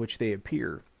context in which they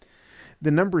appear.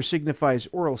 The number signifies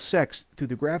oral sex through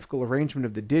the graphical arrangement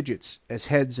of the digits as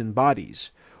heads and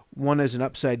bodies, one as an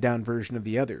upside-down version of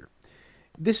the other.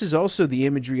 This is also the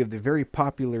imagery of the very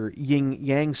popular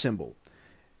yin-yang symbol.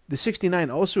 The 69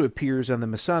 also appears on the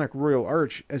Masonic Royal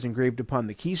Arch as engraved upon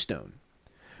the keystone.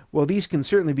 While these can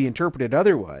certainly be interpreted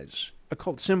otherwise,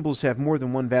 occult symbols have more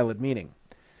than one valid meaning.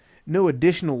 No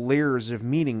additional layers of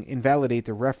meaning invalidate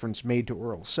the reference made to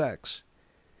oral sex.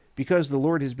 Because the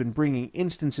Lord has been bringing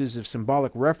instances of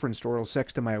symbolic reference to oral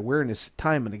sex to my awareness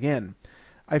time and again,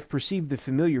 I've perceived the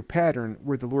familiar pattern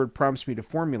where the Lord prompts me to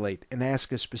formulate and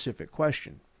ask a specific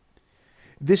question.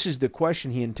 This is the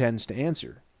question he intends to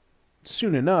answer.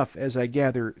 Soon enough, as I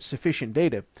gather sufficient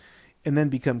data, and then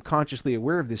become consciously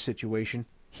aware of this situation,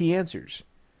 he answers.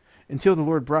 Until the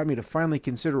Lord brought me to finally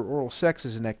consider oral sex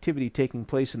as an activity taking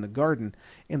place in the garden,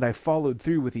 and I followed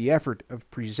through with the effort of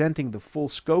presenting the full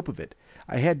scope of it,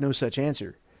 I had no such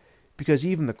answer, because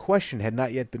even the question had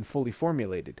not yet been fully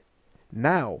formulated.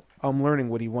 Now I'm learning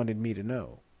what he wanted me to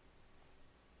know.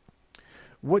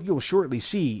 What you'll shortly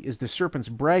see is the serpent's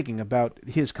bragging about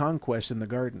his conquest in the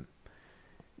garden.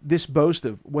 This boast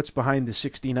of what's behind the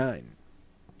 69.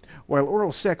 While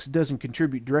oral sex doesn't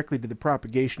contribute directly to the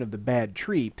propagation of the bad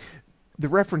tree, the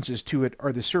references to it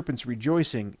are the serpent's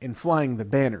rejoicing in flying the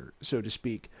banner, so to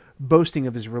speak, boasting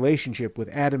of his relationship with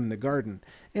Adam in the garden,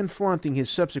 and flaunting his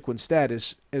subsequent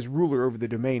status as ruler over the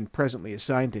domain presently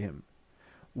assigned to him,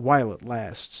 while it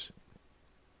lasts.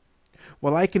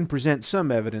 While I can present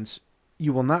some evidence,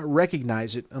 you will not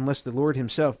recognize it unless the Lord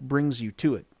himself brings you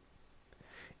to it.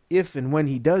 If and when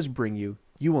he does bring you,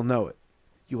 you will know it.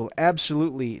 You will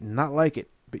absolutely not like it,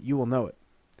 but you will know it.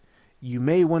 You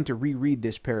may want to reread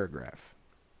this paragraph.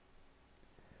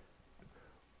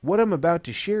 What I'm about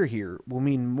to share here will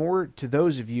mean more to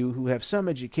those of you who have some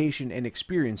education and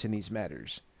experience in these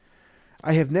matters.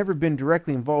 I have never been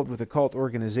directly involved with occult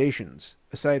organizations,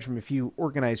 aside from a few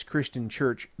organized Christian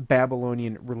church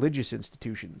Babylonian religious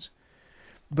institutions.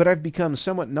 But I've become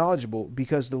somewhat knowledgeable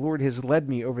because the Lord has led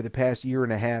me over the past year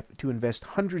and a half to invest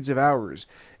hundreds of hours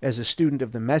as a student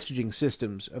of the messaging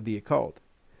systems of the occult.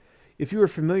 If you are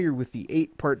familiar with the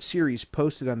 8-part series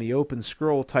posted on the Open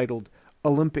Scroll titled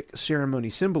Olympic Ceremony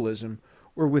Symbolism,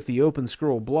 or with the Open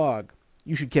Scroll blog,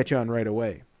 you should catch on right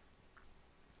away.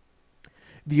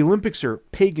 The Olympics are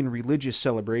pagan religious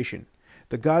celebration.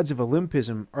 The gods of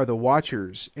Olympism are the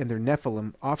Watchers and their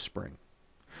Nephilim offspring.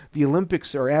 The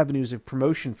Olympics are avenues of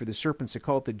promotion for the serpent's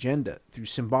occult agenda through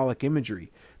symbolic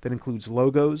imagery that includes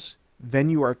logos,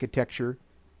 venue architecture,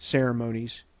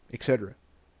 ceremonies, etc.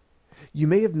 You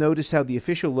may have noticed how the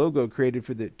official logo created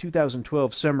for the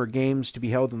 2012 Summer Games to be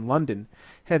held in London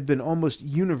have been almost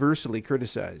universally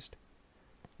criticized.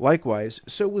 Likewise,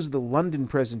 so was the London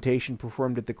presentation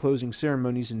performed at the closing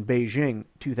ceremonies in Beijing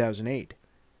 2008.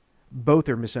 Both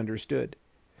are misunderstood.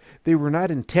 They were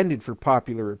not intended for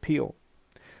popular appeal.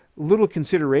 Little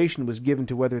consideration was given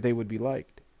to whether they would be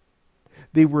liked.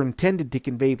 They were intended to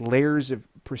convey layers of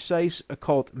precise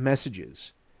occult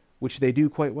messages, which they do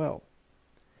quite well.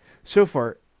 So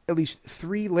far, at least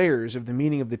 3 layers of the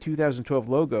meaning of the 2012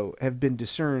 logo have been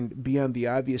discerned beyond the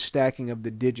obvious stacking of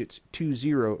the digits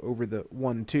 20 over the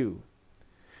 12.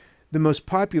 The most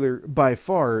popular, by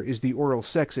far, is the oral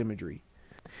sex imagery.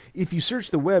 If you search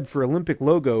the web for Olympic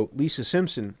logo Lisa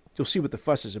Simpson, you'll see what the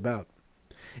fuss is about.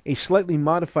 A slightly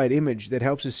modified image that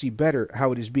helps us see better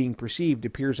how it is being perceived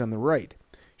appears on the right,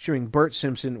 showing Bart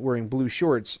Simpson wearing blue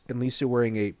shorts and Lisa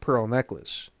wearing a pearl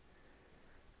necklace.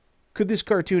 Could this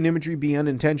cartoon imagery be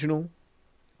unintentional?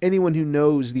 Anyone who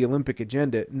knows the Olympic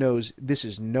agenda knows this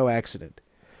is no accident.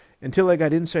 Until I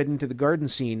got insight into the garden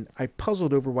scene, I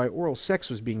puzzled over why oral sex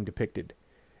was being depicted.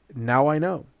 Now I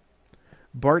know.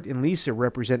 Bart and Lisa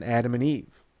represent Adam and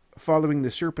Eve, following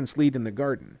the serpent's lead in the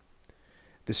garden.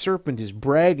 The serpent is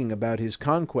bragging about his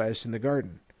conquest in the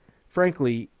garden.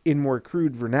 Frankly, in more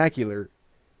crude vernacular,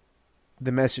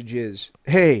 the message is,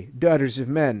 "Hey, daughters of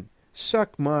men,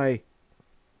 suck my..."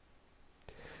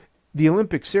 The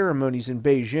Olympic ceremonies in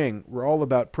Beijing were all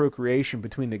about procreation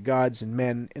between the gods and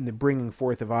men and the bringing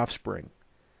forth of offspring.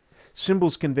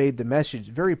 Symbols conveyed the message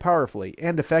very powerfully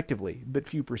and effectively, but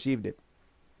few perceived it.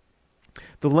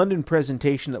 The London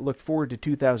presentation that looked forward to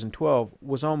 2012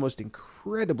 was almost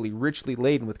incredibly richly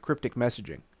laden with cryptic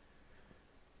messaging.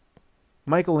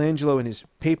 Michelangelo and his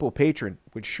papal patron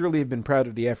would surely have been proud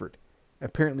of the effort,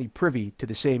 apparently privy to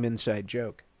the same inside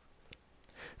joke.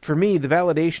 For me, the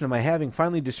validation of my having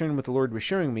finally discerned what the Lord was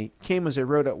showing me came as I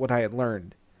wrote out what I had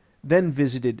learned, then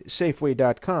visited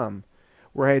Safeway.com,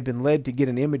 where I had been led to get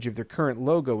an image of their current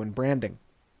logo and branding.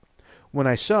 When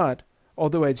I saw it,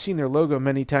 although I had seen their logo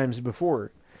many times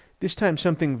before, this time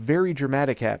something very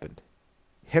dramatic happened.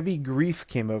 Heavy grief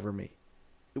came over me.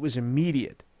 It was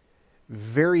immediate,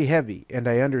 very heavy, and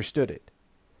I understood it.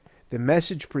 The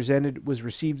message presented was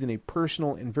received in a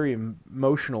personal and very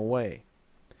emotional way.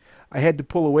 I had to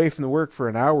pull away from the work for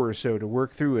an hour or so to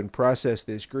work through and process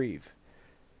this grief,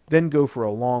 then go for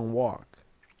a long walk.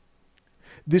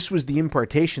 This was the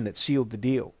impartation that sealed the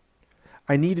deal.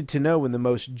 I needed to know in the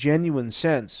most genuine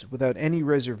sense, without any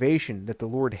reservation, that the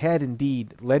Lord had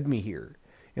indeed led me here,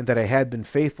 and that I had been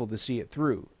faithful to see it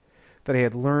through, that I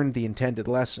had learned the intended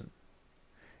lesson.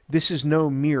 This is no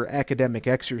mere academic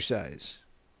exercise.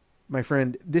 My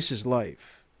friend, this is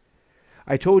life.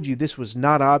 I told you this was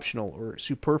not optional or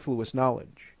superfluous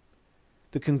knowledge.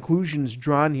 The conclusions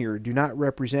drawn here do not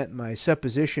represent my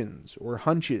suppositions or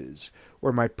hunches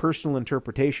or my personal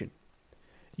interpretation.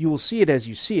 You will see it as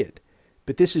you see it,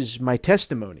 but this is my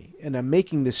testimony, and I'm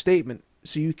making this statement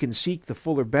so you can seek the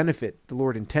fuller benefit the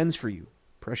Lord intends for you,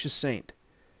 precious saint.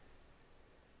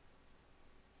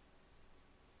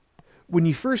 When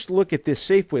you first look at this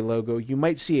Safeway logo, you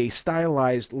might see a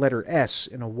stylized letter S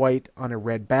in a white on a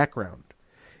red background.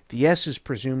 The S is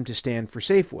presumed to stand for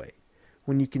Safeway.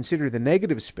 When you consider the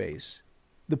negative space,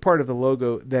 the part of the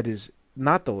logo that is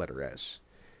not the letter S,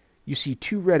 you see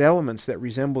 2 red elements that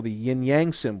resemble the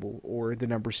yin-yang symbol, or the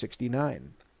number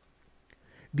 69.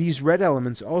 These red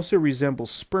elements also resemble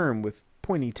sperm with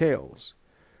pointy tails.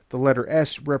 The letter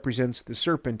S represents the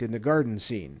serpent in the garden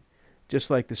scene, just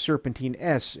like the serpentine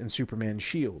S in Superman's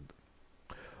shield.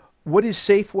 What is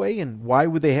Safeway, and why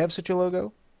would they have such a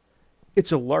logo?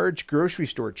 It's a large grocery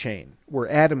store chain where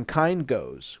Adam Cain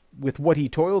goes with what he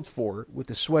toiled for with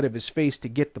the sweat of his face to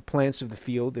get the plants of the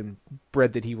field and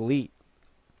bread that he will eat.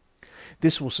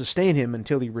 This will sustain him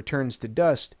until he returns to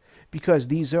dust, because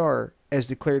these are, as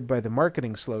declared by the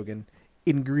marketing slogan,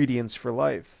 ingredients for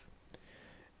life.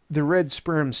 The red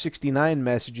sperm 69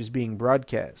 message is being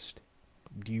broadcast.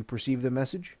 Do you perceive the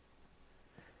message?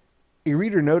 A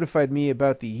reader notified me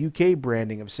about the UK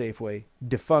branding of Safeway,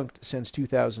 defunct since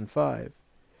 2005,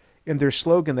 and their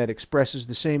slogan that expresses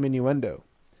the same innuendo.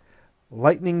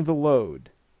 Lightening the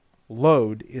load.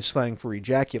 Load is slang for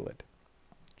ejaculate.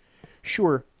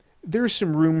 Sure, there's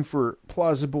some room for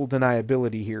plausible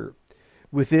deniability here,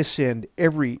 with this and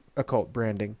every occult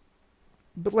branding.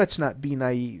 But let's not be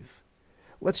naive.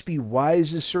 Let's be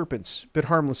wise as serpents, but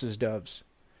harmless as doves.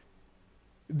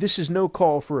 This is no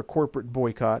call for a corporate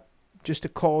boycott, just a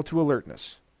call to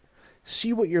alertness.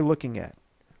 See what you're looking at.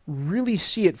 Really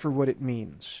see it for what it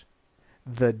means.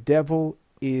 The devil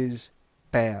is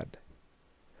bad.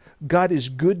 God is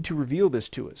good to reveal this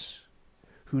to us.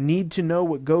 who need to know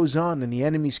what goes on in the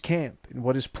enemy's camp and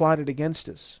what is plotted against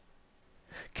us.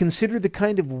 Consider the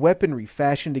kind of weaponry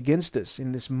fashioned against us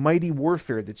in this mighty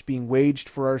warfare that's being waged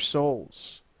for our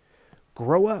souls.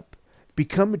 Grow up,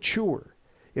 become mature,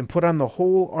 and put on the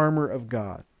whole armor of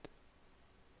God.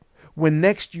 When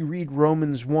next you read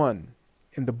Romans 1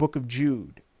 and the book of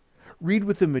Jude, read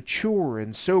with a mature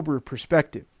and sober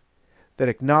perspective that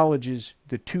acknowledges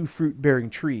the two fruit-bearing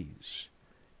trees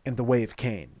and the way of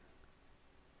Cain.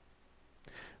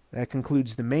 That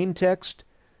concludes the main text.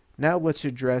 Now let's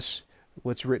address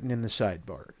what's written in the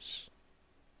sidebars.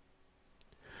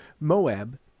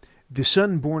 Moab, the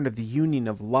son born of the union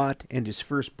of Lot and his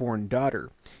firstborn daughter,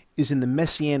 is in the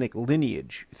messianic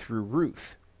lineage through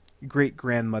Ruth,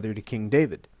 great-grandmother to King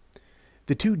David.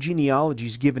 The two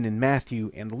genealogies given in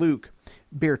Matthew and Luke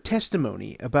bear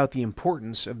testimony about the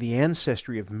importance of the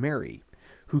ancestry of Mary,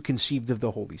 who conceived of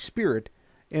the Holy Spirit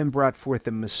and brought forth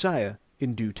the Messiah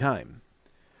in due time.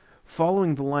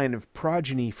 Following the line of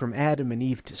progeny from Adam and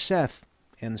Eve to Seth,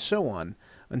 and so on,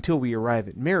 until we arrive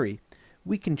at Mary,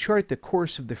 we can chart the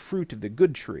course of the fruit of the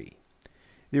good tree.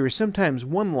 There is sometimes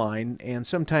one line, and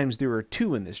sometimes there are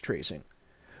two in this tracing.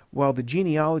 While the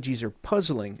genealogies are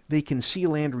puzzling, they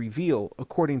conceal and reveal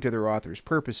according to their author's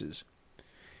purposes.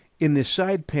 In this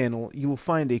side panel, you will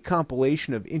find a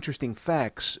compilation of interesting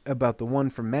facts about the one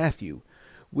from Matthew,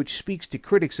 which speaks to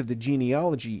critics of the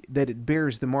genealogy that it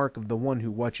bears the mark of the one who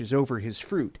watches over his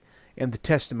fruit and the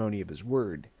testimony of his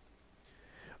word.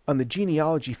 On the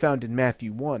genealogy found in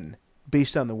Matthew 1,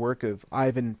 based on the work of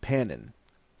Ivan Panin.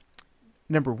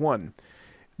 Number 1.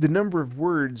 The number of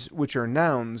words which are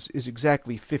nouns is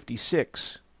exactly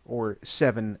 56, or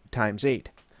 7 times 8.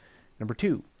 Number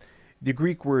 2. The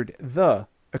Greek word the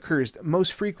occurs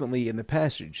most frequently in the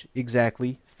passage,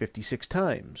 exactly 56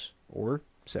 times, or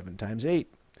 7 times 8.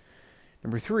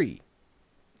 Number 3.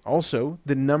 Also,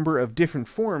 the number of different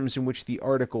forms in which the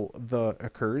article the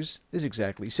occurs is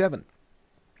exactly 7.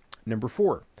 Number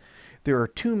 4. There are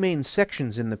two main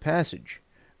sections in the passage,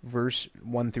 verse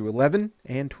 1 through 11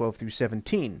 and 12 through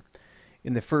 17.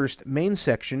 In the first main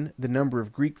section, the number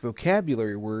of Greek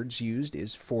vocabulary words used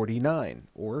is 49,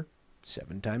 or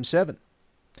 7 times 7.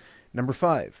 Number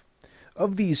 5.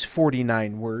 Of these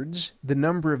 49 words, the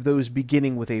number of those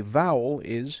beginning with a vowel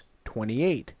is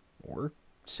 28, or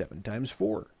 7 times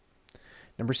 4.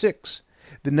 Number 6.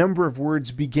 The number of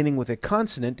words beginning with a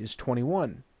consonant is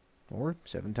 21, or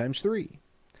 7 times 3.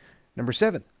 Number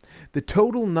 7. The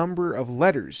total number of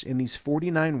letters in these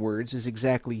 49 words is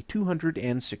exactly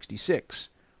 266,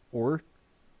 or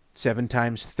 7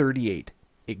 times 38,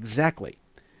 exactly.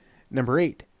 Number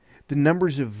 8. The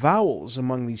numbers of vowels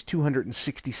among these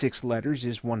 266 letters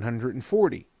is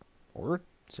 140, or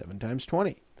 7 times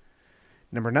 20.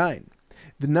 Number 9.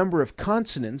 The number of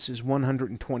consonants is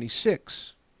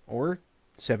 126, or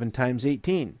 7 times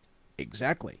 18,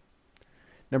 exactly.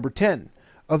 Number 10.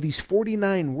 Of these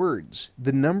 49 words,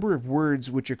 the number of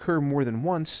words which occur more than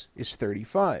once is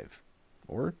 35,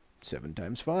 or 7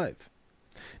 times 5.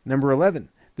 Number 11.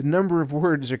 The number of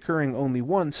words occurring only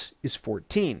once is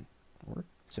 14, or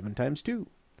 7 times 2.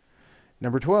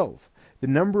 Number 12. The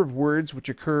number of words which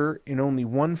occur in only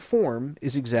one form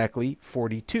is exactly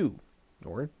 42,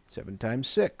 or 7 times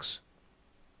 6.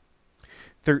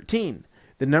 13.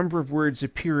 The number of words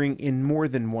appearing in more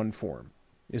than one form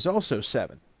is also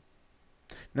 7.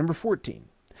 Number 14.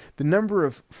 The number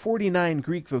of 49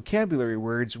 Greek vocabulary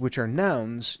words which are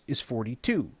nouns is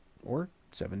 42, or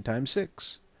 7 times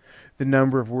 6. The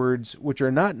number of words which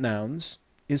are not nouns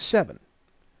is 7.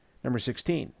 Number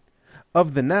 16.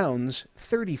 Of the nouns,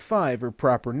 35 are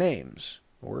proper names,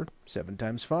 or 7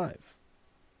 times 5.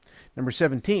 Number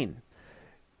 17.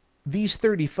 These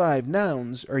 35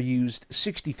 nouns are used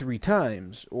 63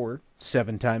 times, or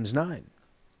 7 times 9.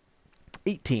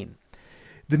 18.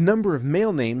 The number of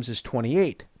male names is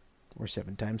 28, or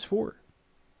 7 times 4.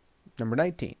 Number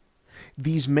 19.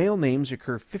 These male names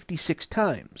occur 56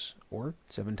 times, or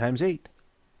 7 times 8.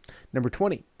 Number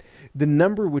 20. The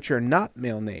number which are not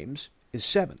male names is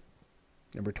 7.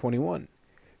 Number 21.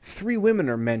 3 women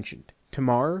are mentioned,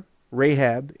 Tamar,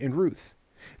 Rahab, and Ruth.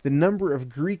 The number of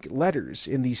Greek letters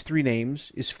in these 3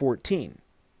 names is 14,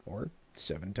 or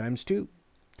 7 times 2.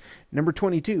 Number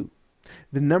 22.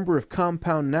 The number of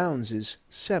compound nouns is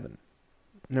 7.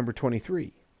 Number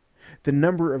 23. The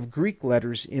number of Greek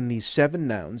letters in these 7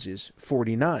 nouns is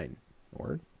 49,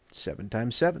 or 7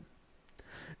 times 7.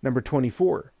 Number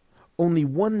 24. Only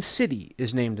one city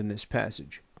is named in this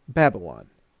passage, Babylon,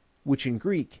 which in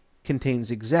Greek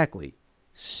contains exactly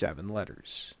 7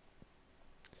 letters.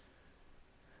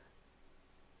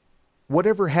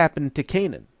 Whatever happened to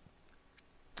Canaan?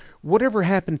 Whatever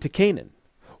happened to Canaan?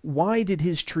 Why did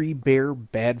his tree bear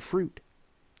bad fruit?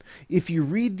 If you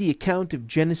read the account of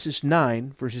Genesis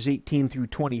 9, verses 18 through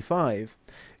 25,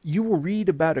 you will read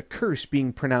about a curse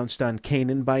being pronounced on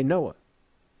Canaan by Noah.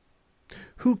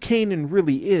 Who Canaan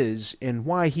really is and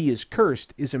why he is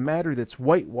cursed is a matter that's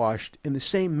whitewashed in the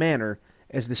same manner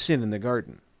as the sin in the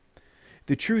garden.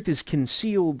 The truth is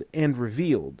concealed and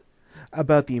revealed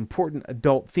about the important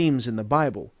adult themes in the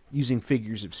Bible using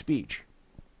figures of speech.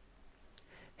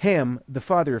 Ham, the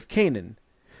father of Canaan,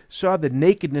 saw the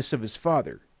nakedness of his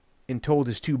father and told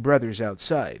his two brothers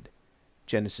outside.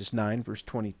 Genesis 9, verse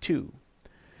 22.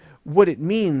 What it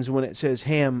means when it says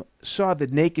Ham saw the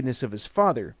nakedness of his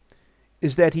father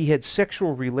is that he had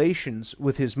sexual relations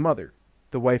with his mother,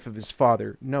 the wife of his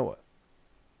father, Noah.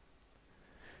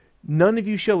 None of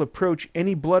you shall approach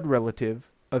any blood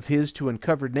relative of his to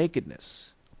uncover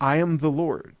nakedness. I am the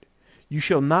Lord. You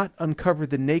shall not uncover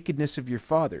the nakedness of your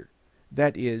father,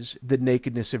 that is, the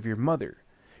nakedness of your mother.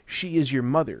 She is your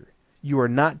mother. You are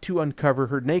not to uncover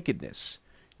her nakedness.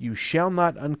 You shall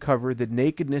not uncover the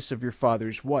nakedness of your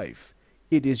father's wife.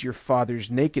 It is your father's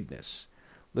nakedness.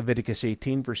 Leviticus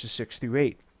 18, verses 6 through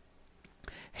 8.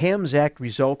 Ham's act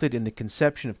resulted in the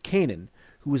conception of Canaan,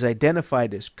 who was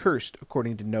identified as cursed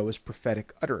according to Noah's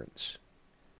prophetic utterance.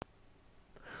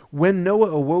 When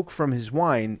Noah awoke from his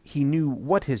wine, he knew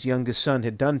what his youngest son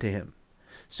had done to him.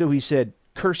 So he said,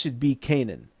 "Cursed be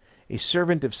Canaan, a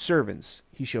servant of servants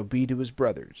he shall be to his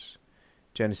brothers."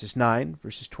 Genesis 9,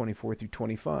 verses 24 through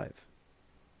 25.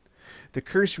 The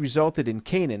curse resulted in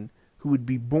Canaan, who would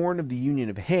be born of the union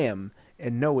of Ham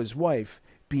and Noah's wife,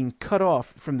 being cut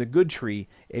off from the good tree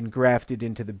and grafted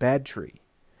into the bad tree.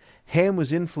 Ham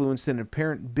was influenced in an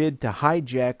apparent bid to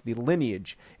hijack the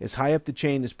lineage as high up the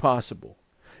chain as possible,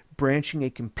 branching a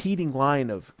competing line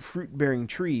of fruit-bearing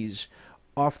trees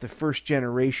off the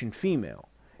first-generation female,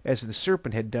 as the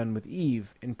serpent had done with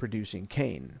Eve in producing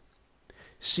Cain.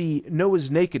 See Noah's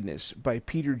Nakedness by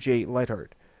Peter J.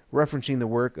 Leithart, referencing the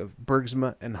work of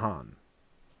Bergsma and Hahn.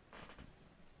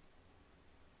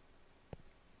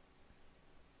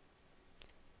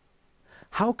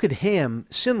 How could Ham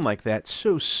sin like that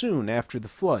so soon after the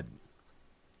flood?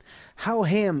 How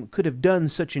Ham could have done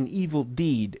such an evil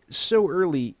deed so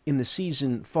early in the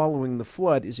season following the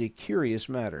flood is a curious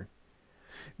matter.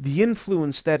 The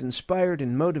influence that inspired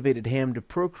and motivated Ham to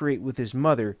procreate with his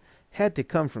mother had to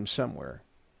come from somewhere.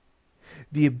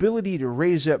 The ability to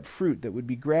raise up fruit that would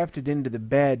be grafted into the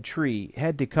bad tree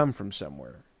had to come from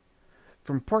somewhere.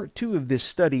 From part 2 of this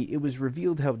study, it was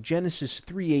revealed how Genesis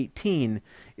 3:18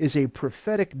 is a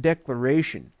prophetic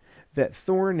declaration that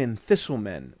thorn and thistle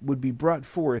men would be brought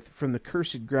forth from the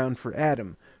cursed ground for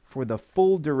Adam for the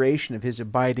full duration of his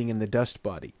abiding in the dust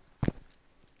body.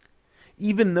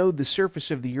 Even though the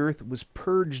surface of the earth was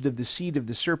purged of the seed of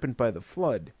the serpent by the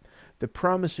flood, the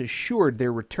promise assured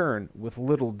their return with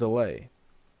little delay.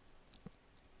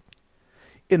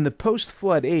 In the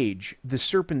post-flood age, the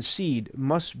serpent seed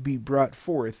must be brought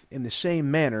forth in the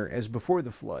same manner as before the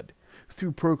flood,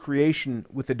 through procreation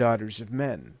with the daughters of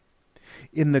men.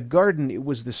 In the garden it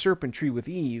was the serpent tree with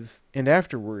Eve, and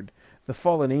afterward the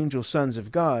fallen angel sons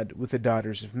of God with the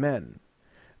daughters of men.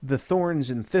 The thorns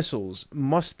and thistles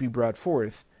must be brought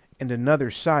forth, and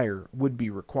another sire would be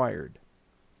required.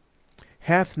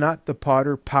 Hath not the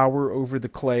potter power over the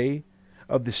clay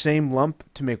of the same lump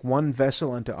to make one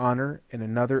vessel unto honor and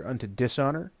another unto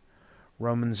dishonor?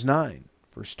 Romans 9,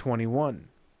 verse 21.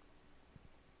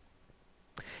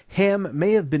 Ham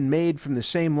may have been made from the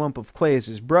same lump of clay as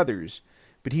his brothers,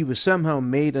 but he was somehow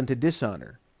made unto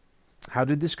dishonor. How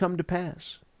did this come to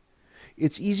pass?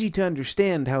 It's easy to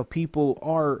understand how people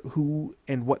are who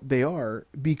and what they are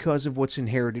because of what's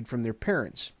inherited from their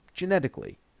parents,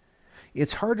 genetically.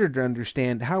 It's harder to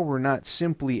understand how we're not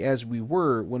simply as we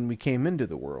were when we came into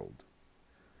the world.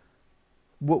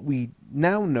 What we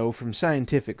now know from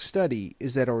scientific study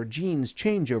is that our genes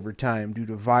change over time due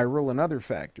to viral and other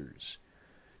factors.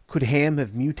 Could Ham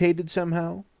have mutated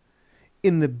somehow?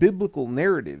 In the biblical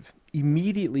narrative,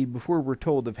 immediately before we're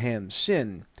told of Ham's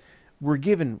sin, we're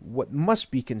given what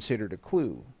must be considered a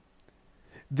clue.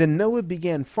 Then Noah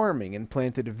began farming and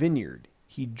planted a vineyard.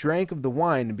 He drank of the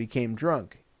wine and became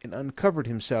drunk, and uncovered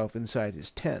himself inside his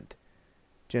tent.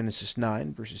 Genesis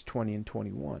 9, verses 20 and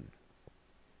 21.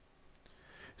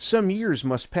 Some years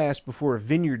must pass before a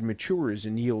vineyard matures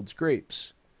and yields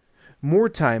grapes. More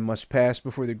time must pass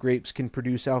before the grapes can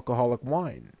produce alcoholic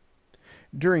wine.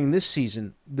 During this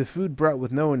season, the food brought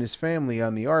with Noah and his family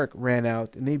on the ark ran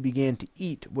out, and they began to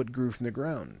eat what grew from the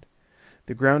ground.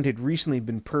 The ground had recently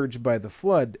been purged by the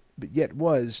flood, but yet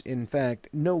was, in fact,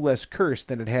 no less cursed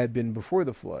than it had been before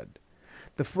the flood.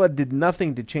 The flood did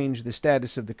nothing to change the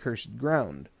status of the cursed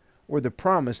ground, or the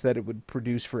promise that it would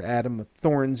produce for Adam a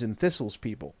thorns and thistles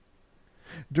people.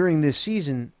 During this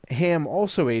season, Ham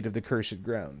also ate of the cursed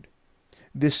ground.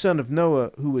 This son of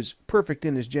Noah, who was perfect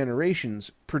in his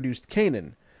generations, produced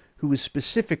Canaan, who was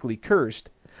specifically cursed,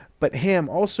 but Ham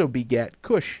also begat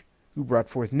Cush, who brought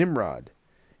forth Nimrod.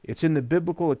 It's in the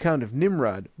biblical account of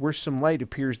Nimrod where some light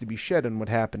appears to be shed on what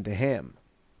happened to Ham.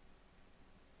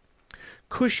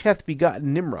 Cush hath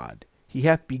begotten Nimrod. He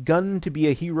hath begun to be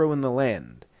a hero in the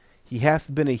land. He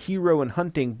hath been a hero in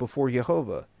hunting before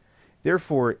Jehovah.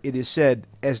 Therefore it is said,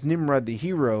 as Nimrod the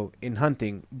hero in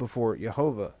hunting before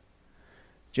Jehovah.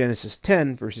 Genesis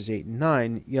 10, verses 8 and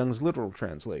 9, Young's literal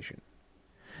translation.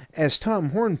 As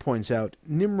Tom Horn points out,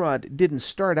 Nimrod didn't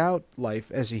start out life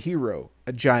as a hero,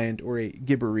 a giant, or a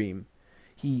Gibborim.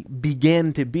 He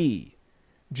began to be,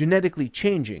 genetically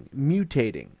changing,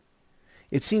 mutating.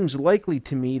 It seems likely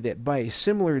to me that by a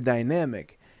similar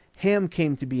dynamic, Ham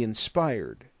came to be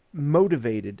inspired,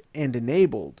 motivated, and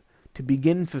enabled to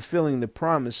begin fulfilling the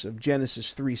promise of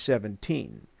Genesis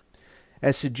 3:17,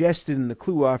 as suggested in the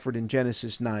clue offered in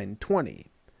Genesis 9:20.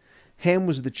 Ham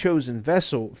was the chosen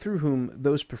vessel through whom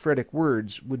those prophetic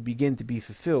words would begin to be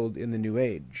fulfilled in the new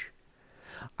age.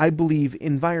 I believe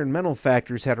environmental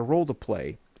factors had a role to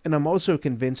play, and I'm also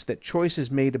convinced that choices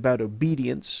made about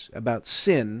obedience, about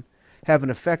sin, have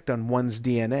an effect on one's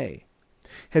DNA.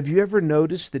 Have you ever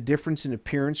noticed the difference in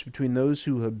appearance between those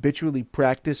who habitually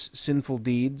practice sinful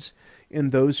deeds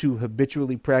and those who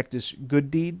habitually practice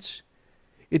good deeds?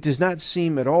 It does not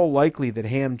seem at all likely that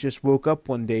Ham just woke up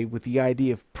one day with the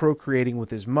idea of procreating with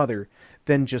his mother,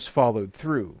 then just followed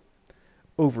through.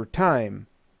 Over time,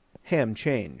 Ham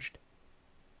changed.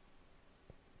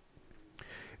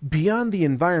 Beyond the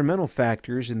environmental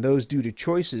factors and those due to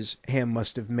choices Ham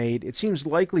must have made, it seems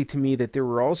likely to me that there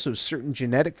were also certain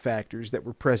genetic factors that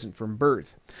were present from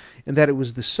birth, and that it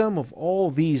was the sum of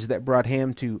all these that brought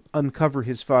Ham to uncover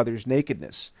his father's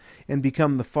nakedness and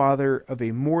become the father of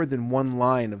a more than one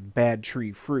line of bad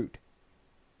tree fruit.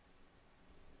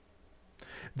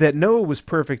 That Noah was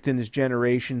perfect in his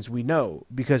generations we know,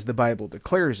 because the Bible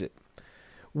declares it.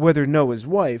 Whether Noah's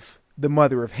wife, the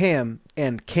mother of Ham,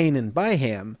 and Canaan by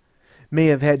Ham, may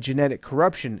have had genetic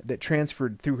corruption that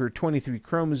transferred through her 23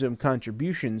 chromosome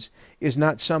contributions is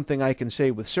not something I can say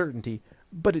with certainty,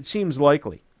 but it seems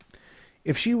likely.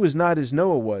 If she was not as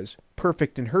Noah was,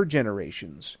 perfect in her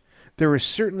generations, there is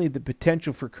certainly the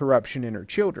potential for corruption in her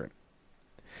children.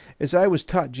 As I was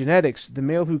taught genetics, the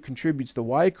male who contributes the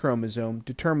Y chromosome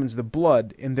determines the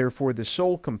blood and therefore the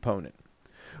soul component.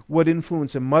 What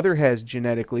influence a mother has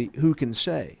genetically, who can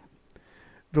say?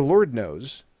 The Lord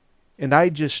knows, and I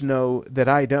just know that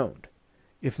I don't.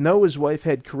 If Noah's wife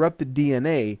had corrupted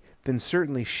DNA, then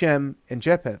certainly Shem and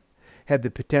Japheth had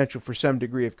the potential for some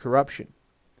degree of corruption.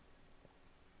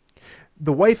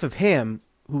 The wife of Ham,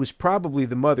 who was probably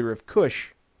the mother of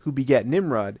Cush, who begat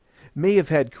Nimrod, may have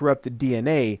had corrupted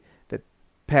DNA that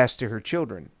passed to her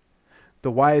children.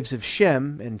 The wives of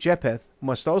Shem and Japheth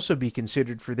must also be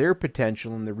considered for their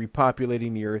potential in the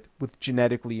repopulating the earth with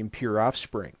genetically impure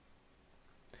offspring.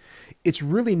 It's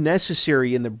really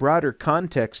necessary in the broader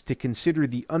context to consider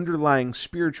the underlying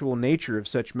spiritual nature of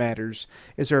such matters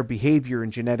as our behavior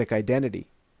and genetic identity.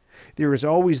 There is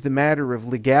always the matter of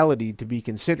legality to be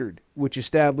considered, which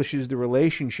establishes the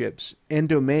relationships and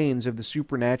domains of the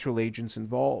supernatural agents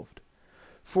involved.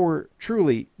 For,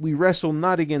 truly, we wrestle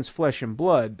not against flesh and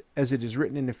blood, as it is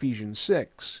written in Ephesians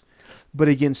 6, but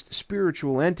against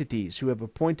spiritual entities who have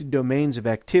appointed domains of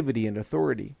activity and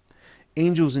authority.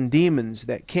 Angels and demons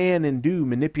that can and do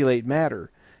manipulate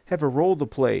matter have a role to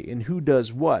play in who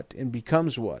does what and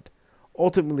becomes what,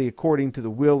 ultimately according to the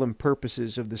will and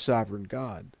purposes of the sovereign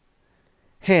God.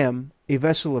 Ham, a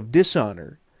vessel of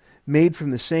dishonor, made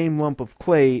from the same lump of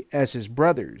clay as his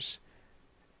brothers,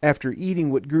 after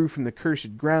eating what grew from the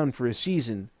cursed ground for a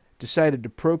season, decided to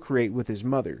procreate with his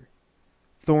mother.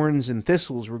 Thorns and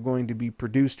thistles were going to be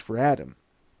produced for Adam.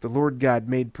 The Lord God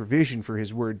made provision for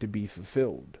his word to be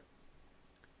fulfilled.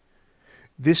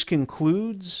 This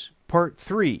concludes part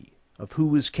 3 of Who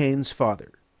Was Cain's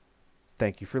Father?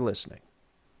 Thank you for listening.